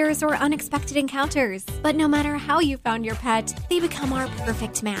 Shelters, breeders, or unexpected encounters. But no matter how you found your pet, they become our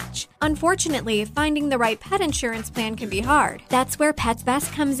perfect match. Unfortunately, finding the right pet insurance plan can be hard. That's where Pets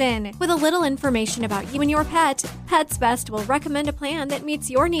Best comes in. With a little information about you and your pet, Pets Best will recommend a plan that meets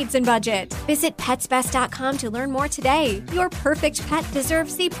your needs and budget. Visit PetsBest.com to learn more today. Your perfect pet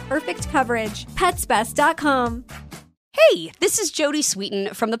deserves the perfect coverage. PetsBest.com. Hey, this is Jodie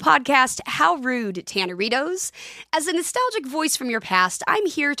Sweetin from the podcast How Rude, Tanneritos. As a nostalgic voice from your past, I'm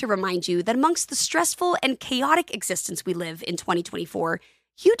here to remind you that amongst the stressful and chaotic existence we live in 2024,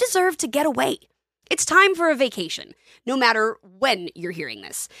 you deserve to get away. It's time for a vacation, no matter when you're hearing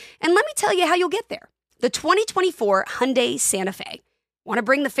this. And let me tell you how you'll get there. The 2024 Hyundai Santa Fe. Want to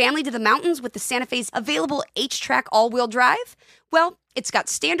bring the family to the mountains with the Santa Fe's available H-Track all-wheel drive? Well, it's got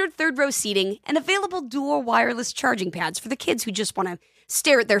standard third-row seating and available dual wireless charging pads for the kids who just want to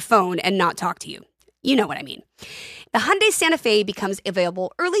stare at their phone and not talk to you. You know what I mean. The Hyundai Santa Fe becomes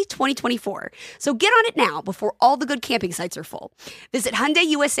available early 2024, so get on it now before all the good camping sites are full. Visit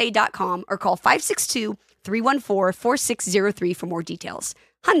HyundaiUSA.com or call 562-314-4603 for more details.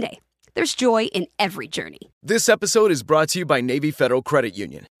 Hyundai. There's joy in every journey. This episode is brought to you by Navy Federal Credit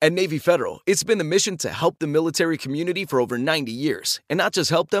Union. At Navy Federal, it's been the mission to help the military community for over 90 years. And not just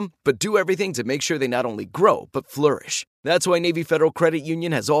help them, but do everything to make sure they not only grow, but flourish. That's why Navy Federal Credit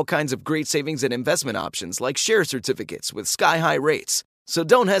Union has all kinds of great savings and investment options like share certificates with sky-high rates. So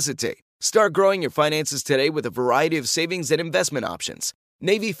don't hesitate. Start growing your finances today with a variety of savings and investment options.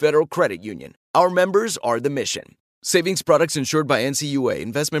 Navy Federal Credit Union. Our members are the mission. Savings products insured by NCUA.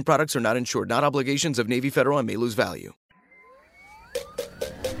 Investment products are not insured, not obligations of Navy Federal and may lose value.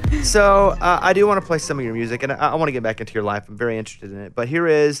 So I do want to play some of your music, and I want to get back into your life. I'm very interested in it. But here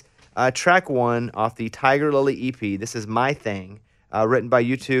is track 1 off the Tiger Lily EP. This is My Thing, written by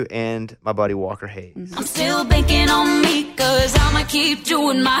U2 and my buddy Walker Hayes. I'm still banking on me, cause I'ma keep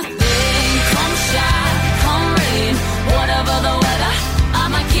doing my thing. Come shine, come rain, whatever the weather,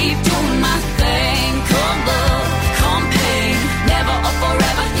 I'ma keep doing my thing. Come love, come pain, never or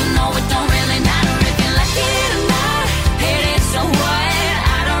forever, you know it don't really matter if you're lucky or not. Hate it so what?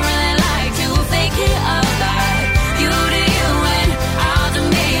 I don't really like to think it about. You do you and I'll do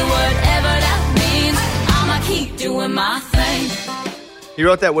me, whatever that means. I'ma keep doing my thing. You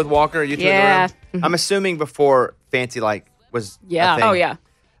wrote that with Walker? You two Yeah. in the room? I'm assuming before Fancy Like was a thing. Oh, yeah.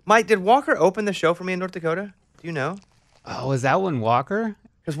 Mike, did Walker open the show for me in North Dakota? Do you know? Oh, was that one Walker?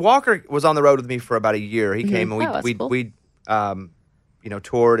 Because Walker was on the road with me for about a year. He came and Oh, that's we cool.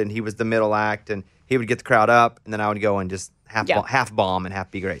 toured, and he was the middle act, and he would get the crowd up, and then I would go and just half bomb and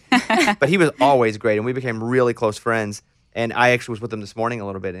half be great. But he was always great, and we became really close friends. And I actually was with him this morning a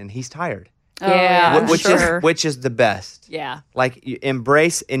little bit, and he's tired. Yeah, I'm sure. Which is the best. Yeah. Like, you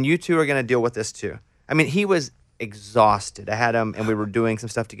embrace, and you two are going to deal with this too. I mean, he was exhausted. I had him, and we were doing some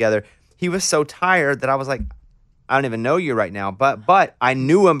stuff together. He was so tired that I was like, I don't even know you right now. But I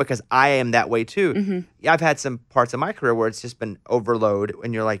knew him because I am that way too. Yeah, I've had some parts of my career where it's just been overload,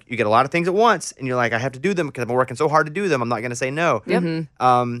 and you're like, you get a lot of things at once, and you're like, I have to do them because I'm working so hard to do them. I'm not going to say no. Yep.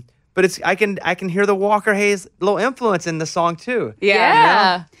 But I can hear the Walker Hayes little influence in the song too.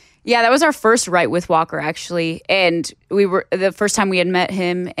 Yeah. Yeah, that was our first write with Walker, actually. And we were the first time we had met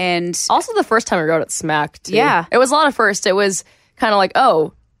him. And also the first time we wrote at Smack, too. Yeah. It was a lot of first. It was kind of like,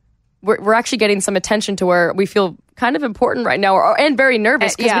 oh, we're actually getting some attention to where we feel kind of important right now, and very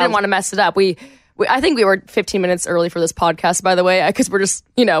nervous because we didn't want to mess it up. I think we were 15 minutes early for this podcast, by the way, because we're just,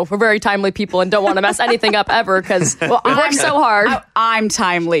 we're very timely people and don't want to mess anything up ever because we work so hard. I'm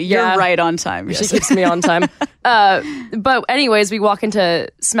timely. You're right on time. Yes. She keeps me on time. But anyways, we walk into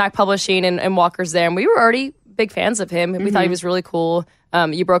Smack Publishing and Walker's there, and we were already big fans of him. We thought he was really cool.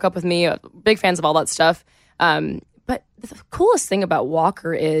 You broke up with me. Big fans of all that stuff. But the coolest thing about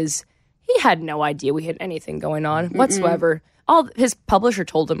Walker is he had no idea we had anything going on whatsoever. All his publisher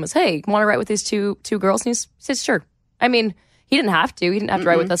told him was, hey, want to write with these two girls? And he said, sure. I mean, he didn't have to. He didn't have to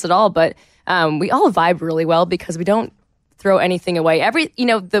write with us at all. But we all vibe really well because we don't throw anything away.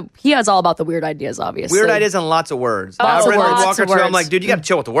 He has all about the weird ideas, obviously. Weird ideas and lots of words. Lots I've of read words. Walker too. I'm like, dude, you got to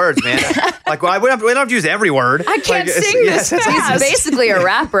chill with the words, man. Like, well, we don't have to use every word. I can't sing this fast. He's basically a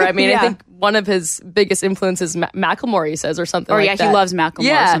rapper. I mean, Yeah. I think one of his biggest influences is Macklemore, he says, or something like that. He loves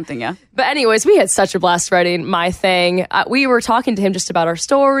Macklemore or something, yeah. But anyways, we had such a blast writing My Thing. We were talking to him just about our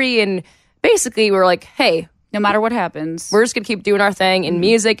story, and basically we were like, hey, no matter what happens, we're just going to keep doing our thing in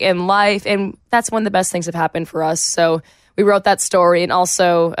music and life, and that's when the best things have happened for us. So we wrote that story, and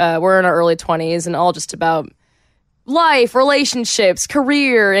also we're in our early 20s and all just about life, relationships,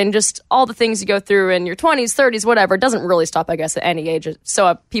 career, and just all the things you go through in your 20s, 30s, whatever. It doesn't really stop, I guess, at any age.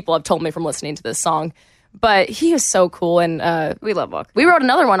 So people have told me from listening to this song. But he is so cool, and we love Walker. We wrote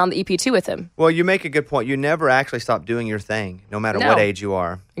another one on the EP too with him. Well, you make a good point. You never actually stop doing your thing, no matter what age you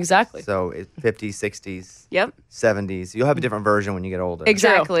are. Exactly. So it's 50s, 60s, yep, 70s. You'll have a different version when you get older.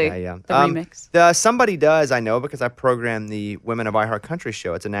 Exactly. Yeah. The remix. The Somebody Does, I know, because I program the Women of iHeart Country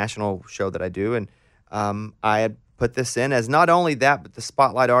show. It's a national show that I do, and I had put this in as not only that, but the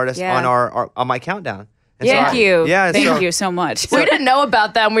spotlight artist on my countdown. And Thank you. Yeah, Thank you so much. We didn't know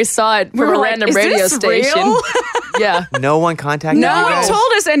about that when we saw it from a random radio station. Real? Yeah. No one contacted you No guys? one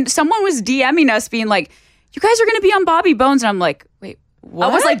told us, and someone was DMing us being like, you guys are going to be on Bobby Bones. And I'm like, wait,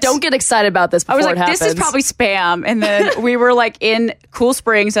 what? I was like, don't get excited about this before I was like, it happens. this is probably spam. And then we were like in Cool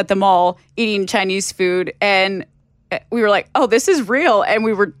Springs at the mall eating Chinese food, and we were like, oh, this is real. And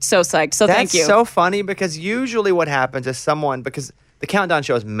we were so psyched. So thank you. That's so funny because usually what happens is because the Countdown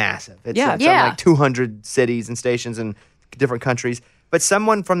show is massive. It's on like 200 cities and stations in different countries. But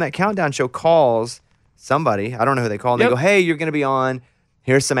someone from that Countdown show calls somebody, I don't know who they call, and they go, hey, you're going to be on.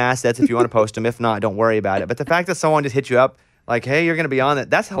 Here's some assets if you want to post them. If not, don't worry about it. But the fact that someone just hit you up like, hey, you're going to be on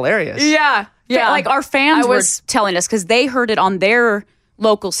it, that's hilarious. Yeah. Like our fans were telling us because they heard it on their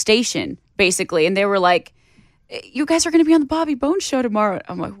local station, basically. And they were like, you guys are going to be on the Bobby Bones show tomorrow.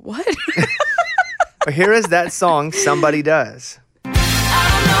 I'm like, what? But here is that song, Somebody Does.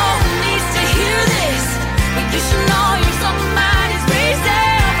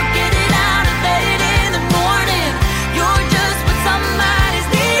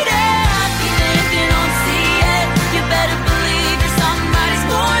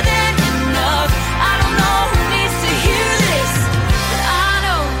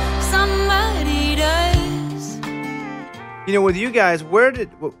 You know, with you guys,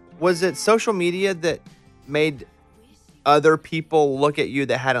 was it social media that made other people look at you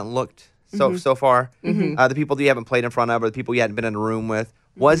that hadn't looked so far? The people that you haven't played in front of, or the people you hadn't been in a room with.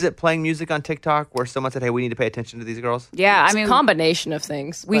 Was it playing music on TikTok where someone said, hey, we need to pay attention to these girls? Yeah, It's a combination of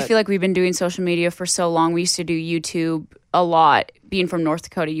things. We feel like we've been doing social media for so long. We used to do YouTube a lot. Being from North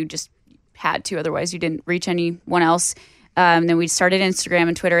Dakota, you just had to. Otherwise, you didn't reach anyone else. Then we started Instagram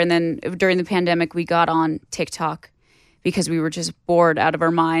and Twitter. And then during the pandemic, we got on TikTok because we were just bored out of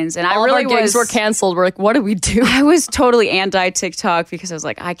our minds. And all I really of our gigs were canceled. We're like, what do we do? I was totally anti-TikTok because I was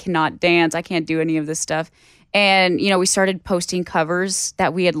like, I cannot dance. I can't do any of this stuff. And, you know, we started posting covers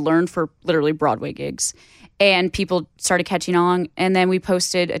that we had learned for literally Broadway gigs. And people started catching on. And then we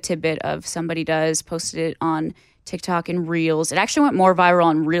posted a tidbit of Somebody Does, posted it on TikTok and Reels. It actually went more viral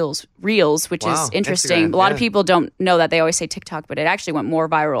on Reels, which is interesting. Instagram, a lot of people don't know that. They always say TikTok, but it actually went more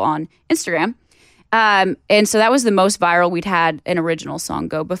viral on Instagram. And so that was the most viral we'd had an original song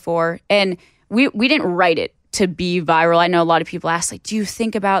go before. And we didn't write it to be viral. I know a lot of people ask, like, do you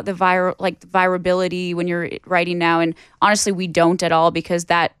think about the virability when you're writing now? And honestly, we don't at all, because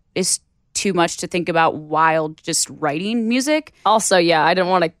that is too much to think about while just writing music. Also, yeah, I didn't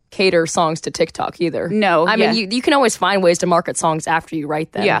want to cater songs to TikTok either. No. I mean, you can always find ways to market songs after you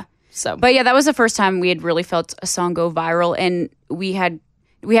write them. Yeah. So, but yeah, that was the first time we had really felt a song go viral. And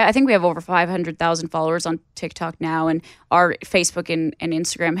I think we have over 500,000 followers on TikTok now. And our Facebook and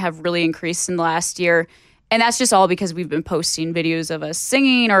Instagram have really increased in the last year. And that's just all because we've been posting videos of us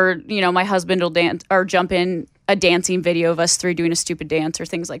singing, or, you know, my husband will dance or jump in a dancing video of us three doing a stupid dance or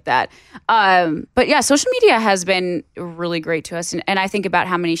things like that. But yeah, social media has been really great to us. And I think about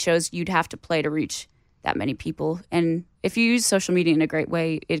how many shows you'd have to play to reach that many people. And if you use social media in a great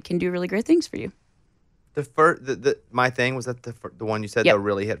way, it can do really great things for you. My thing was that the one you said that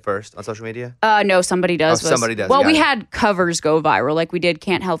really hit first on social media? No, Somebody Does. Somebody Does. Well, we had covers go viral. Like we did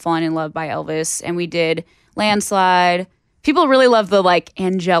Can't Help Falling in Love by Elvis, and we did Landslide. People really love the like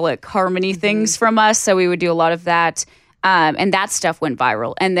angelic harmony things from us, so we would do a lot of that. And that stuff went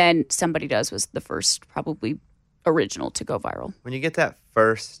viral. And then Somebody Does was the first probably original to go viral. When you get that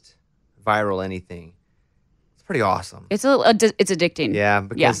first viral anything, it's pretty awesome. It's it's addicting. Yeah,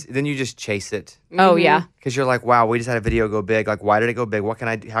 because then you just chase it. Oh, yeah. Because you're like, wow, we just had a video go big. Like, why did it go big? What can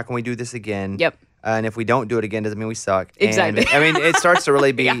I do? How can we do this again? Yep. And if we don't do it again, doesn't mean we suck. Exactly. And, I mean, it starts to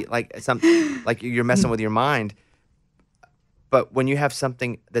really be like something like you're messing with your mind. But when you have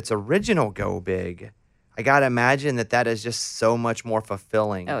something that's original go big, I got to imagine that is just so much more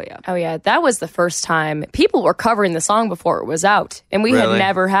fulfilling. Oh, yeah. Oh, yeah. That was the first time people were covering the song before it was out. And we had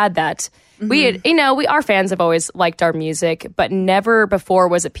never had that. We had, our fans have always liked our music, but never before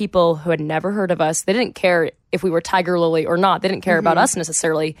was it people who had never heard of us. They didn't care if we were Tiger Lily or not. They didn't care about us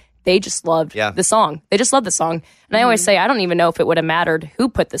necessarily. They just loved the song. They just loved the song. And I always say, I don't even know if it would have mattered who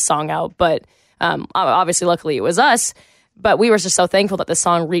put the song out, but obviously, luckily, it was us. But we were just so thankful that the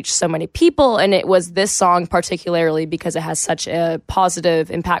song reached so many people. And it was this song particularly because it has such a positive,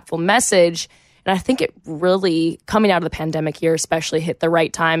 impactful message. And I think it really, coming out of the pandemic year especially, hit the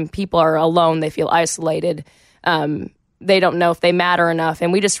right time. People are alone. They feel isolated. They don't know if they matter enough.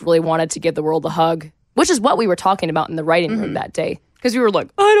 And we just really wanted to give the world a hug, which is what we were talking about in the writing room that day. Because we were like,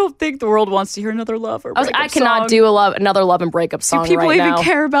 I don't think the world wants to hear another love or breakup I cannot do another love and breakup song right now. Do people even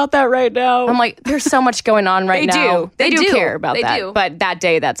care about that right now? I'm like, there's so much going on right now. They do care about that. Do. But that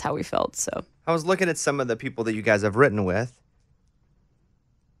day, that's how we felt. So I was looking at some of the people that you guys have written with.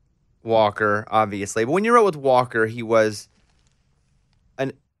 Walker, obviously. But when you wrote with Walker, he was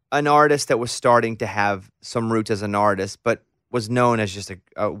an artist that was starting to have some roots as an artist, but was known as just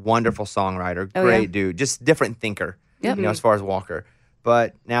a wonderful songwriter. Great dude. Just different thinker. Yep. As far as Walker.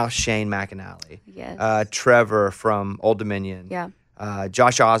 But now Shane McAnally. Yes. Trevor from Old Dominion. Yeah.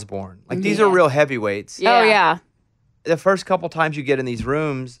 Josh Osborne. Like, these are real heavyweights. Yeah. Oh, yeah. The first couple times you get in these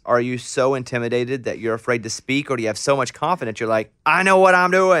rooms, are you so intimidated that you're afraid to speak, or do you have so much confidence you're like, I know what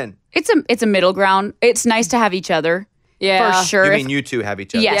I'm doing? It's a middle ground. It's nice to have each other. Yeah. For sure. You mean you two have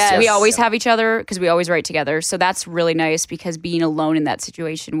each other? Yes. We always have each other because we always write together. So that's really nice, because being alone in that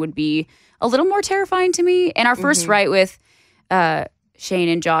situation would be a little more terrifying to me. And our first write with Shane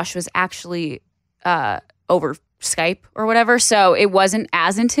and Josh was actually over Skype or whatever. So it wasn't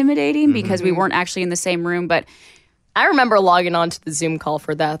as intimidating because we weren't actually in the same room. But I remember logging on to the Zoom call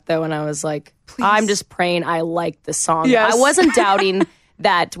for that, though, and I was like, I'm just praying I like the song. Yes. I wasn't doubting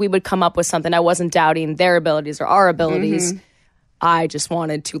that we would come up with something. I wasn't doubting their abilities or our abilities. I just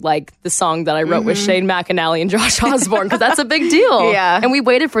wanted to like the song that I wrote with Shane McAnally and Josh Osborne, because that's a big deal. Yeah. And we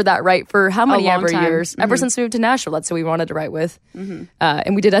waited for that right for how many long time. years? Ever since we moved to Nashville, that's who we wanted to write with.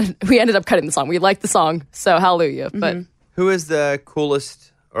 And we ended up cutting the song. We liked the song, so hallelujah. But Who is the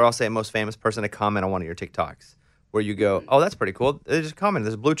coolest, or I'll say most famous person to comment on one of your TikToks? Where you go, oh, that's pretty cool. They just commented.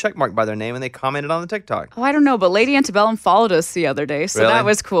 There's a blue check mark by their name, and they commented on the TikTok. Oh, I don't know, but Lady Antebellum followed us the other day, so Really? that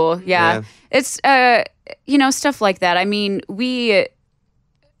was cool. Yeah. It's, stuff like that. I mean,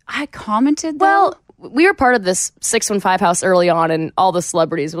 I commented, though. Well, we were part of this 615 house early on, and all the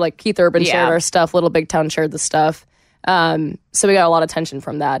celebrities, like Keith Urban shared our stuff, Little Big Town shared the stuff. So we got a lot of attention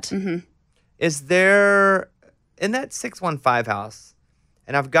from that. Mm-hmm. Is there, in that 615 house,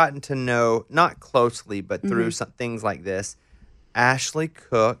 and I've gotten to know, not closely, but through some things like this, Ashley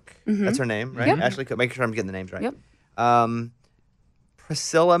Cook, that's her name, right? Yep. Ashley Cook, make sure I'm getting the names right. Yep.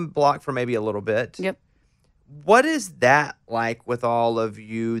 Priscilla Block for maybe a little bit. Yep. What is that like with all of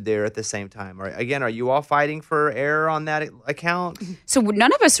you there at the same time? Or again, are you all fighting for air on that account? So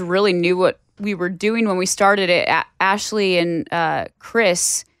none of us really knew what we were doing when we started it. Ashley and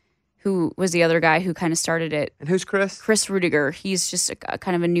Chris, who was the other guy who kind of started it. And who's Chris? Chris Rudiger. He's just a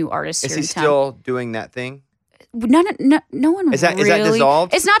kind of a new artist Is here he in town. still doing that thing? No one Is that really.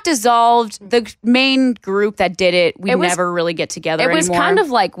 dissolved? It's not dissolved. The main group that did it, we It was- never really get together It was anymore. kind of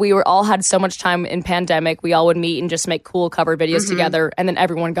like we were all had so much time in pandemic. We all would meet and just make cool cover videos together, and then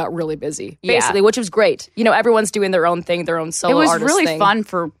everyone got really busy, Yeah. basically, which was great. Everyone's doing their own thing, their own solo It was artist really thing. fun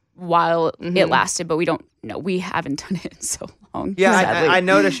for a while it lasted, but we haven't done it in so long. Yeah, sadly. I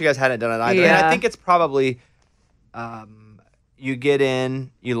noticed you guys hadn't done it either. And Yeah. I think it's probably you get in,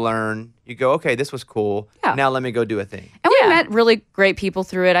 you learn, you go, okay, this was cool. Yeah. Now let me go do a thing. And we met really great people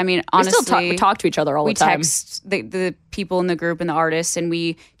through it. I mean, honestly, we still talk to each other all we the time. text the people in the group and the artists, and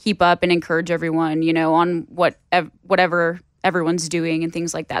we keep up and encourage everyone, on whatever everyone's doing and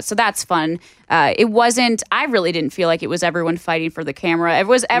things like that. So that's fun. It wasn't. I really didn't feel like it was everyone fighting for the camera. It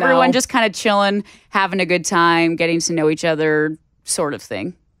was everyone just kind of chilling, having a good time, getting to know each other, sort of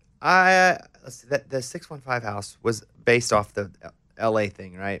thing. Let's see, the 615 house was based off the LA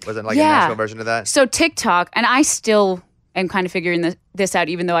thing, right? Was it like a Yeah. Nashville version of that? So TikTok, and I still am kind of figuring this out,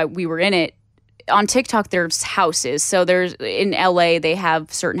 even though we were in it. On TikTok, there's houses. So there's in LA, they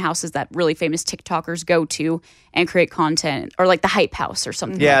have certain houses that really famous TikTokers go to and create content, or like the Hype House or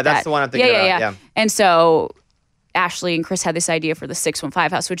something. Yeah, like that's that. the one I'm thinking about, yeah. And so Ashley and Chris had this idea for the 615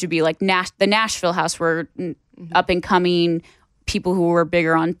 house, which would be like the Nashville house, where up and coming people who were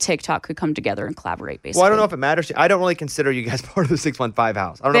bigger on TikTok could come together and collaborate, basically. Well, I don't know if it matters to you. I don't really consider you guys part of the 615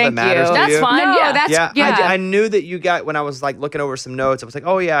 house. I don't know if it Thank matters you. to That's you. fine. No, yeah. that's- yeah. I knew that you got, when I was like looking over some notes, I was like,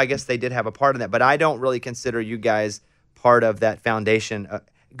 oh yeah, I guess they did have a part in that. But I don't really consider you guys part of that foundation,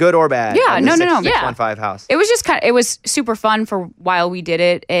 good or bad. Yeah, of the no. 615 house. It was just it was super fun for while we did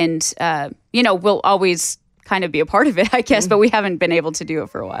it. And, we'll always kind of be a part of it, I guess, but we haven't been able to do it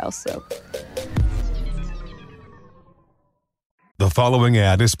for a while, so. The following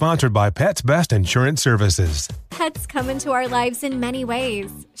ad is sponsored by Pets Best Insurance Services. Pets come into our lives in many ways.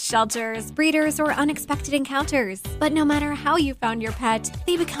 Shelters, breeders, or unexpected encounters. But no matter how you found your pet,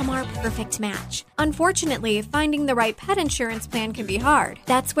 they become our perfect match. Unfortunately, finding the right pet insurance plan can be hard.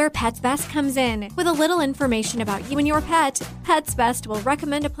 That's where Pets Best comes in. With a little information about you and your pet, Pets Best will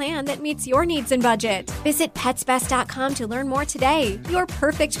recommend a plan that meets your needs and budget. Visit PetsBest.com to learn more today. Your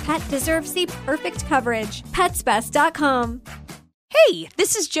perfect pet deserves the perfect coverage. PetsBest.com. Hey,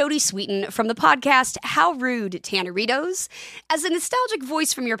 this is Jody Sweeten from the podcast How Rude, Tanneritos. As a nostalgic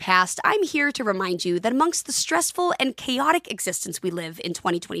voice from your past, I'm here to remind you that amongst the stressful and chaotic existence we live in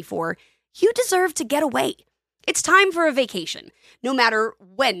 2024, you deserve to get away. It's time for a vacation, no matter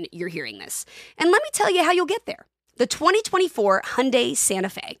when you're hearing this. And let me tell you how you'll get there. The 2024 Hyundai Santa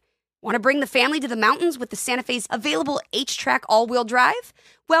Fe. Want to bring the family to the mountains with the Santa Fe's available H-Track all-wheel drive?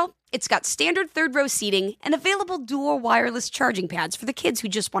 Well, it's got standard third-row seating and available dual wireless charging pads for the kids who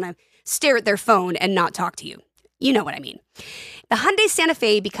just want to stare at their phone and not talk to you. You know what I mean. The Hyundai Santa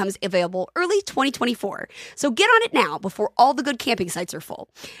Fe becomes available early 2024, so get on it now before all the good camping sites are full.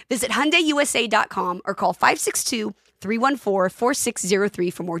 Visit HyundaiUSA.com or call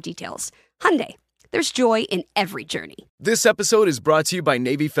 562-314-4603 for more details. Hyundai. There's joy in every journey. This episode is brought to you by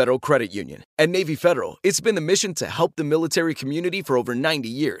Navy Federal Credit Union. At Navy Federal, it's been the mission to help the military community for over 90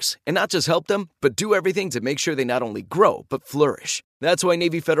 years. And not just help them, but do everything to make sure they not only grow, but flourish. That's why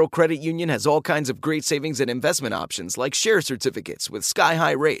Navy Federal Credit Union has all kinds of great savings and investment options like share certificates with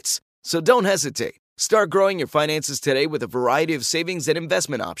sky-high rates. So don't hesitate. Start growing your finances today with a variety of savings and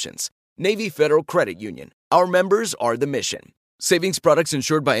investment options. Navy Federal Credit Union. Our members are the mission. Savings products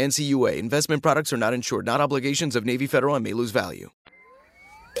insured by NCUA. Investment products are not insured, not obligations of Navy Federal and may lose value.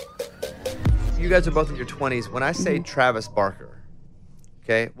 You guys are both in your 20s. When I say Travis Barker,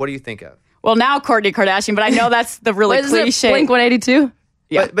 okay, what do you think of? Well, now Kourtney Kardashian, but I know that's the really What is it, cliche. Blink 182?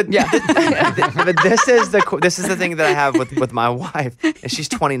 Yeah. But this is the thing that I have with my wife, and she's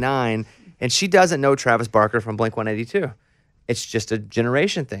 29, and she doesn't know Travis Barker from Blink-182. It's just a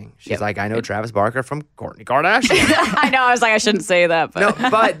generation thing. She's like, I know Travis Barker from Kourtney Kardashian. I know. I was like, I shouldn't say that. But. No,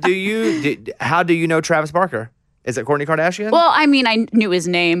 but how do you know Travis Barker? Is it Kourtney Kardashian? Well, I mean, I knew his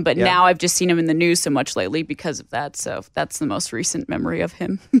name, but now I've just seen him in the news so much lately because of that. So that's the most recent memory of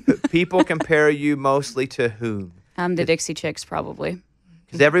him. People compare you mostly to whom? The Dixie Chicks, probably.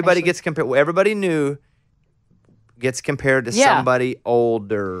 Because everybody gets compared. Everybody new gets compared to somebody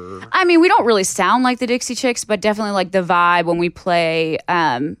older. I mean, we don't really sound like the Dixie Chicks, but definitely like the vibe when we play.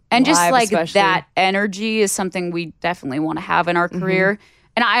 And just Live, like especially. that energy is something we definitely want to have in our career.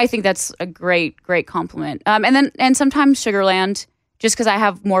 And I think that's a great compliment. And sometimes Sugarland, just because I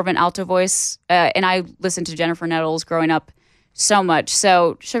have more of an alto voice, and I listened to Jennifer Nettles growing up so much.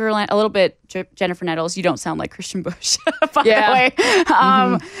 So Sugarland, a little bit Jennifer Nettles. You don't sound like Christian Bush, by the way.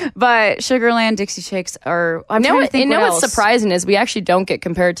 But Sugarland, Dixie Chicks are. I'm trying to think. You know what what's else. surprising is we actually don't get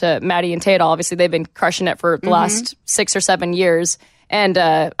compared to Maddie and Tay at all. Obviously, they've been crushing it for the last 6 or 7 years. And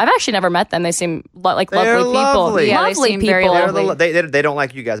I've actually never met them. They seem like lovely people. Lovely. Yeah, they lovely seem people. very lovely. They don't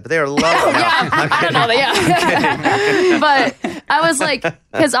like you guys, but they are lovely. I don't know. But I was like,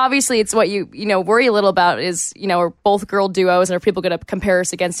 because obviously it's what you worry a little about is, we're both girl duos and are people going to compare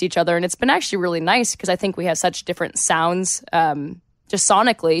us against each other? And it's been actually really nice because I think we have such different sounds just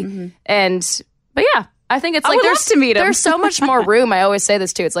sonically. But yeah, I think it's I like would love to meet 'em. there's so much more room. I always say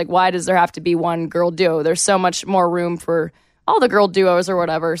this too. It's like, why does there have to be one girl duo? There's so much more room for all the girl duos or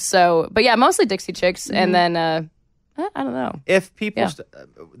whatever. So, but yeah, mostly Dixie Chicks. And then, I don't know. If people,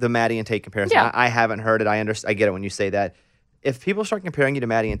 the Maddie and Tay comparison, I haven't heard it. I get it when you say that. If people start comparing you to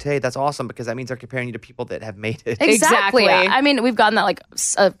Maddie and Tay, that's awesome because that means they're comparing you to people that have made it. Exactly. I mean, we've gotten that like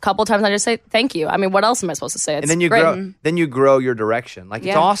a couple times. I just say thank you. I mean, what else am I supposed to say? It's And then you great. grow. Then you grow your direction. Like it's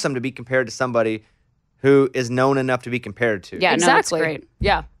Yeah. awesome to be compared to somebody who is known enough to be compared to. Yeah, Exactly. no, it's great.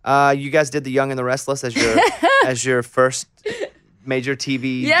 Yeah. You guys did The Young and the Restless as your first major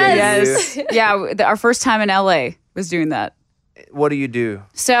TV Yes. debut. Yeah, our first time in LA was doing that. What do you do?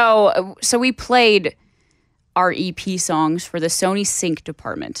 So we played our EP songs for the Sony Sync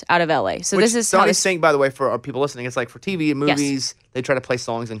department out of LA. So Which this is how Sony this Sync, by the way, for our people listening, it's like for TV and movies, they try to play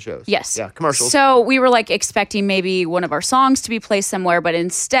songs and shows. Yes. Yeah, commercials. So we were like expecting maybe one of our songs to be placed somewhere, but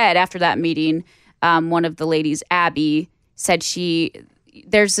instead, after that meeting, one of the ladies, Abby, said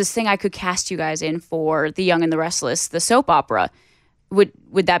there's this thing I could cast you guys in for The Young and the Restless, the soap opera.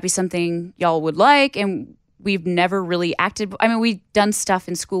 Would that be something y'all would like? And we've never really acted. I mean, we've done stuff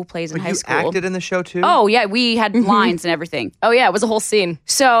in school plays in high school. You acted in the show too? Oh yeah, we had lines and everything. Oh yeah, it was a whole scene.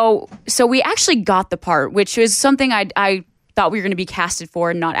 So we actually got the part, which was something I thought we were going to be casted for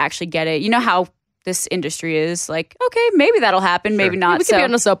and not actually get it. You know how this industry is like, okay, maybe that'll happen, maybe not. We could be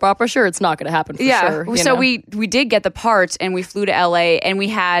on a soap opera. Sure, it's not going to happen for sure. So we did get the part and we flew to LA and we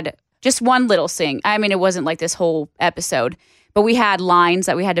had just one little sing. I mean, it wasn't like this whole episode, but we had lines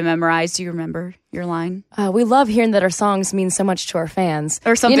that we had to memorize. Do you remember your line? We love hearing that our songs mean so much to our fans.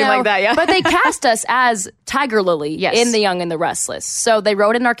 Or something like that, yeah. But they cast us as Tiger Lily in The Young and the Restless. So they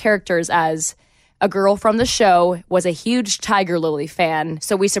wrote in our characters as a girl from the show was a huge Tiger Lily fan.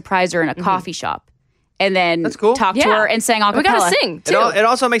 So we surprised her in a coffee shop. And then That's cool. talked to her and sang a cappella. We got to sing, too. It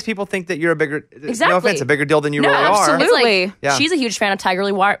also makes people think that you're a bigger, no offense, a bigger deal than you really are. Absolutely. It's like, she's a huge fan of Tiger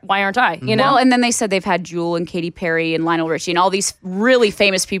Lily. Why aren't I? You know? Well, and then they said they've had Jewel and Katy Perry and Lionel Richie and all these really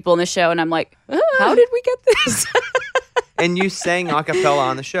famous people in the show. And I'm like, how did we get this? And you sang a cappella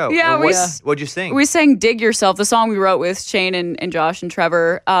on the show. Yeah, what'd you sing? We sang Dig Yourself, the song we wrote with Shane and Josh and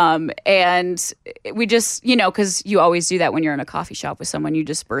Trevor. And we just, because you always do that when you're in a coffee shop with someone, you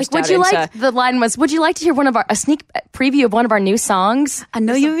just burst out into... The line was, would you like to hear a sneak preview of one of our new songs? I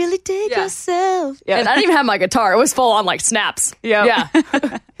know you really dig yourself. Yeah. And I didn't even have my guitar. It was full on like snaps. Yeah.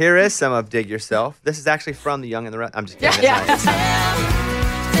 Here is some of Dig Yourself. This is actually from The Young and the Restless. I'm just kidding. Think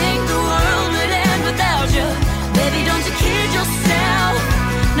the world would end without you. Baby, don't you kid yourself.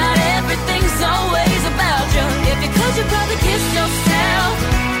 Not everything's always about you. If you could, you'd probably kiss yourself.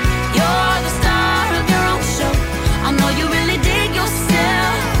 You're the star of your own show. I know you really dig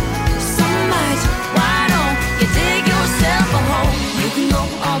yourself so much. Why don't you dig yourself a hole? You can go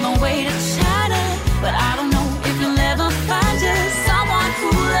all the way to China, but I don't know if you'll ever find just someone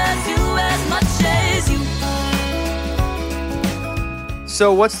who loves you as much as you.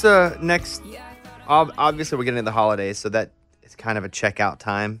 So what's the next... Obviously, we're getting into the holidays, so that is kind of a checkout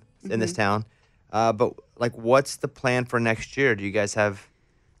time in this town. But like, what's the plan for next year? Do you guys have...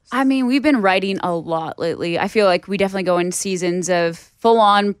 I mean, we've been writing a lot lately. I feel like we definitely go in seasons of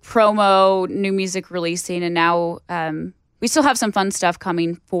full-on promo, new music releasing, and now we still have some fun stuff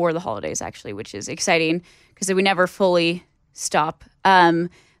coming for the holidays, actually, which is exciting because we never fully stop.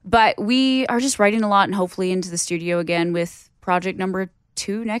 But we are just writing a lot and hopefully into the studio again with project number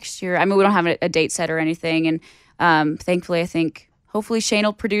 2 next year. I mean, we don't have a date set or anything. And thankfully, I think hopefully Shane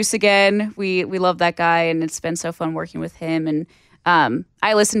will produce again. We love that guy, and it's been so fun working with him. And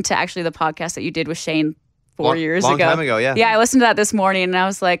I listened to actually the podcast that you did with Shane 4 years ago. Long time ago, yeah. Yeah, I listened to that this morning, and I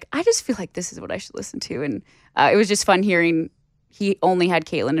was like, I just feel like this is what I should listen to. And it was just fun hearing he only had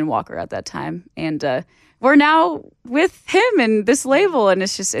Caitlin and Walker at that time. And we're now with him and this label, and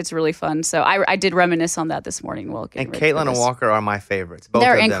it's really fun. So I did reminisce on that this morning. And Caitlin and Walker are my favorites. Both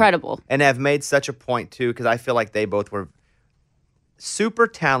They're of them. incredible. And have made such a point, too, because I feel like they both were super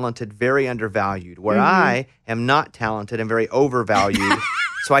talented, very undervalued, where I am not talented and very overvalued.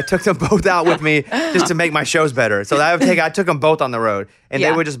 So I took them both out with me just to make my shows better. So I took them both on the road, and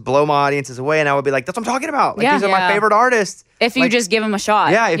they would just blow my audiences away, and I would be like, that's what I'm talking about. Like, these are my favorite artists. If you just give them a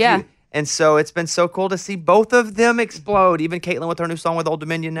shot. Yeah. And so it's been so cool to see both of them explode. Even Caitlin with her new song with Old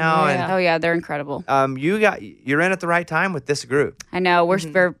Dominion now. Yeah. They're incredible. You're in at the right time with this group. I know.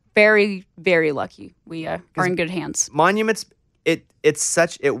 We're very, very lucky. We are in good hands. Monuments, it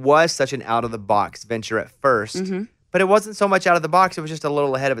was such an out of the box venture at first, but it wasn't so much out of the box. It was just a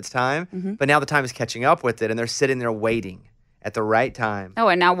little ahead of its time. But now the time is catching up with it, and they're sitting there waiting at the right time. Oh,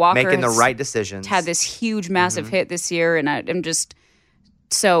 and now Walker making the right decisions. Had this huge, massive hit this year, and I'm just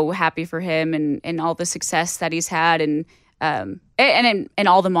so happy for him and all the success that he's had, and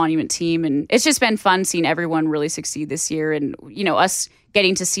all the Monument team. And it's just been fun seeing everyone really succeed this year, and us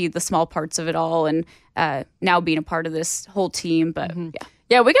getting to see the small parts of it all, and now being a part of this whole team. But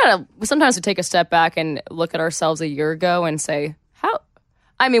yeah, we sometimes take a step back and look at ourselves a year ago and say,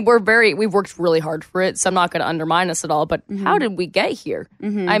 we've worked really hard for it, so I'm not going to undermine us at all, but how did we get here?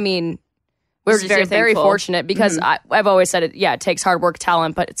 I mean, we're just very fortunate because I've always said it takes hard work,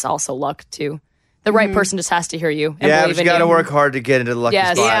 talent, but it's also luck too. The right person just has to hear you and believe but you got to work hard to get into the lucky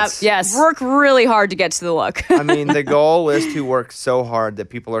spots. Yes. Work really hard to get to the luck. I mean, the goal is to work so hard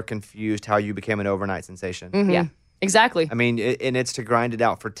that people are confused how you became an overnight sensation. Yeah, exactly. I mean, and it's to grind it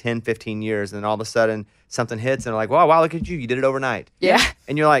out for 10, 15 years, and then all of a sudden something hits, and they're like, wow, look at you. You did it overnight. Yeah.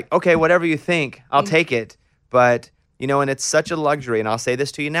 And you're like, okay, whatever you think, I'll take it. But, and it's such a luxury, and I'll say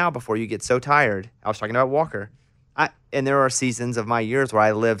this to you now before you get so tired. I was talking about Walker. And there are seasons of my years where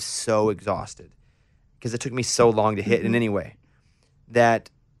I live so exhausted because it took me so long to hit in any way that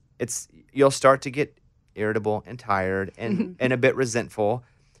you'll start to get irritable and tired and a bit resentful.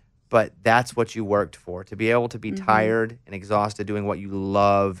 But that's what you worked for, to be able to be tired and exhausted doing what you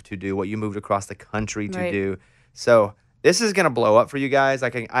love to do, what you moved across the country to do. So this is going to blow up for you guys.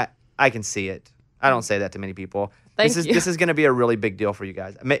 I can see it. I don't say that to many people. This is going to be a really big deal for you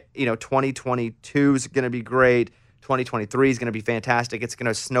guys. 2022 is going to be great. 2023 is going to be fantastic. It's going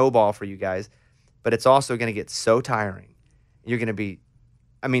to snowball for you guys. But it's also going to get so tiring. You're going to be,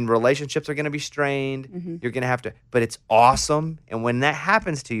 relationships are going to be strained. You're going to have to, but it's awesome. And when that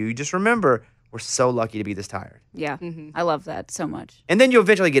happens to you, you just remember, we're so lucky to be this tired. Yeah, I love that so much. And then you'll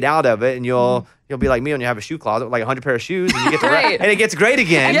eventually get out of it, and you'll be like me when you have a shoe closet with like 100 pair of shoes, and you get and it gets great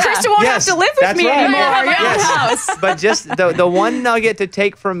again. And Krista won't have to live with me anymore. Yes. But just the one nugget to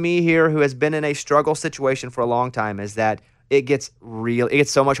take from me here, who has been in a struggle situation for a long time, is that it gets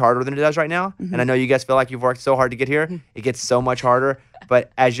so much harder than it does right now. And I know you guys feel like you've worked so hard to get here. It gets so much harder.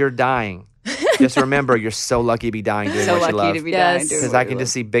 But as you're dying, just remember, you're so lucky to be dying doing what you love. Because I can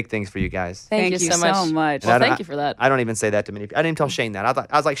just see big things for you guys. Thank you so much. Well, thank you for that. I don't even say that to many people. I didn't tell Shane that.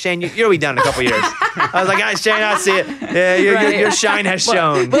 I was like, Shane, you'll be done in a couple years. I was like, Shane, I see it. Yeah, your shine has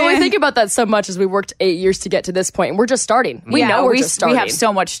shown. But we think about that so much as we worked 8 years to get to this point, and we're just starting. We know we're just starting. We have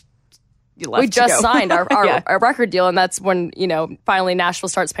so much left we just to go. signed our record deal, and that's when finally Nashville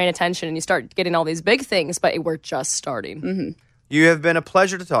starts paying attention, and you start getting all these big things. But we're just starting. You have been a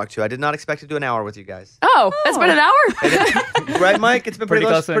pleasure to talk to. I did not expect to do an hour with you guys. Oh, it's been an hour? Right, Mike? It's been pretty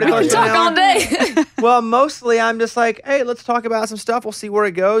close to an hour. We talk all day. Well, mostly I'm just like, hey, let's talk about some stuff. We'll see where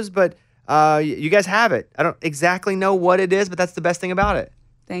it goes. But you guys have it. I don't exactly know what it is, but that's the best thing about it.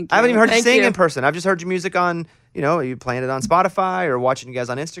 Thank you. I haven't even heard you sing in person. I've just heard your music on, you playing it on Spotify or watching you guys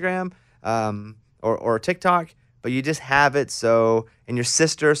on Instagram or TikTok. But you just have it. So, and your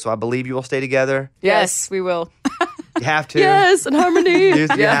sister, so I believe you will stay together. Yes, we will. You have to. Yes, in harmony. You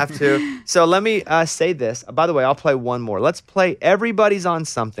have to. So let me say this. By the way, I'll play one more. Let's play Everybody's on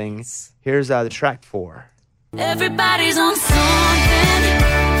Something. Here's the track 4. Everybody's on something.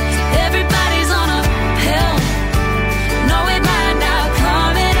 Everybody's on a pill. No, it might not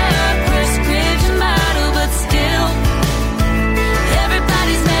come in a prescription bottle, but still,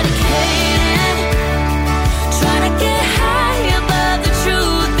 everybody's medicated, trying to get high.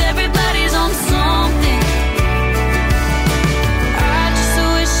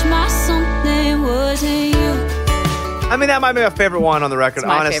 I mean, that might be my favorite one on the record, It's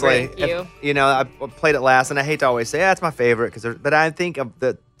my honestly. favorite. You know, I played it last, and I hate to always say, yeah, it's my favorite, but I think of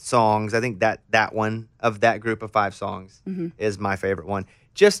the songs, I think that one of that group of 5 songs is my favorite one,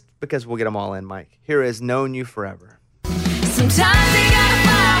 just because we'll get them all in, Mike. Here is Known You Forever. Sometimes you gotta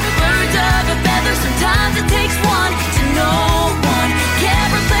fly with birds of a feather. Sometimes it takes one to know one.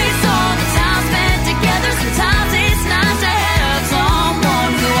 Can't replace all the time spent together. Sometimes it's nice to have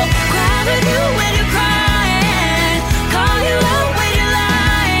someone who will cry with you when you're crying, call you out when you're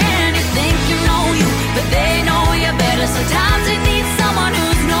lying. You think you know you, but they know you better. Sometimes it needs someone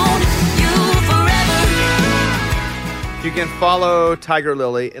who's known you forever. You can follow Tiger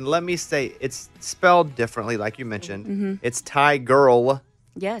Lily, and let me say, it's spelled differently, like you mentioned. It's Ty-Girl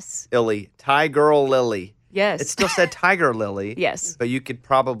Yes. Illy. Ty-Girl Lily. Yes. It still said Tiger Lily. Yes. But you could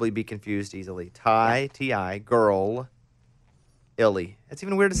probably be confused easily. Ty, girl, Illy. It's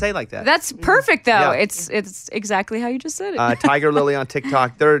even weird to say like that. That's perfect, though. Yeah. It's exactly how you just said it. Tiger Lily on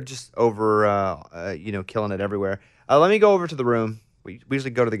TikTok. They're just over, killing it everywhere. Let me go over to the room. We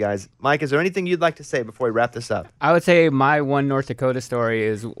usually go to the guys. Mike, is there anything you'd like to say before we wrap this up? I would say my one North Dakota story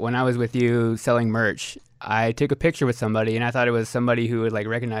is when I was with you selling merch. I took a picture with somebody, and I thought it was somebody who would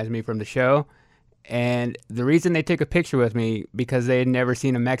recognize me from the show. And the reason they took a picture with me because they had never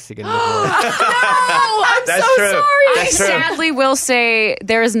seen a Mexican before. I'm That's so true. sorry. That's I true. sadly will say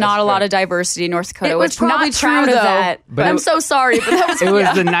there is not a lot of diversity in North Dakota, It was which probably not proud true, of though. that. But I'm it- so sorry, but that was It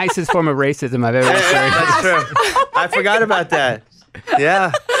was the nicest form of racism I've ever experienced. That's true. I forgot about that.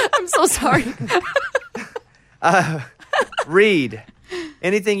 Yeah. I'm so sorry. Reed,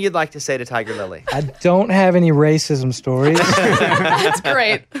 anything you'd like to say to Tiger Lily? I don't have any racism stories, That's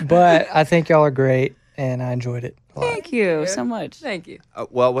great. but I think y'all are great, and I enjoyed it a lot. Thank you so much. Thank you.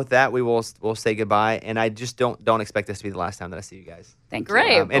 Well, with that, we'll say goodbye, and I just don't expect this to be the last time that I see you guys. Thank you.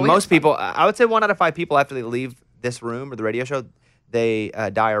 Great. And most people, I would say 1 out of 5 people after they leave this room or the radio show, they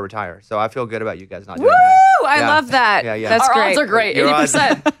die or retire. So I feel good about you guys not doing Woo! that. I Yeah. love that. Yeah. That's Our great. odds are great. Your odds-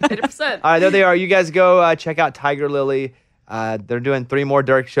 80%. 80%. All right, there they are. You guys go check out Tiger Lily. They're doing 3 more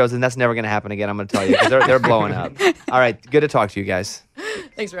Dirk shows, and that's never going to happen again, I'm going to tell you, because they're blowing up. All right, good to talk to you guys.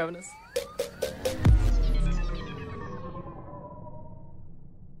 Thanks for having us.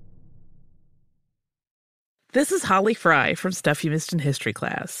 This is Holly Fry from Stuff You Missed in History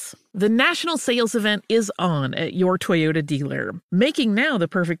class. The national sales event is on at your Toyota dealer, making now the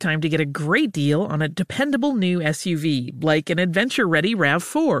perfect time to get a great deal on a dependable new SUV, like an adventure-ready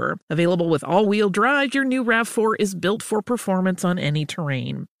RAV4. Available with all-wheel drive, your new RAV4 is built for performance on any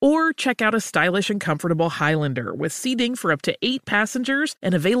terrain. Or check out a stylish and comfortable Highlander with seating for up to 8 passengers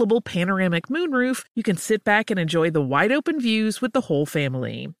and available panoramic moonroof. You can sit back and enjoy the wide-open views with the whole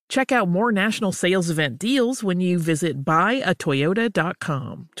family. Check out more national sales event deals when you visit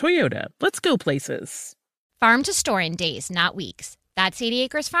buyatoyota.com. Toyota, let's go places. Farm to store in days, not weeks. That's 80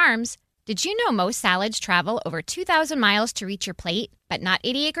 Acres Farms. Did you know most salads travel over 2,000 miles to reach your plate? But not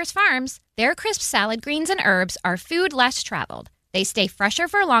 80 Acres Farms. Their crisp salad greens and herbs are food less traveled. They stay fresher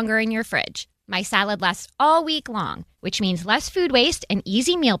for longer in your fridge. My salad lasts all week long, which means less food waste and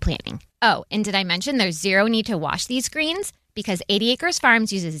easy meal planning. Oh, and did I mention there's zero need to wash these greens? Because 80 Acres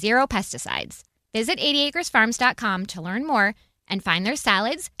Farms uses 0 pesticides. Visit 80acresfarms.com to learn more and find their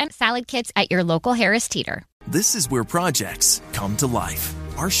salads and salad kits at your local Harris Teeter. This is where projects come to life.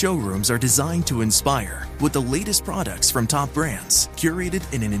 Our showrooms are designed to inspire with the latest products from top brands,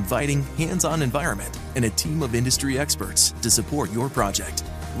 curated in an inviting, hands-on environment, and a team of industry experts to support your project.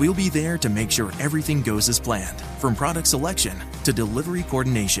 We'll be there to make sure everything goes as planned, from product selection to delivery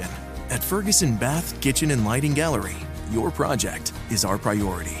coordination. At Ferguson Bath, Kitchen, and Lighting Gallery, your project is our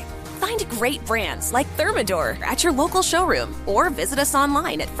priority. Find great brands like Thermador at your local showroom or visit us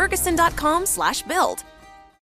online at ferguson.com/build.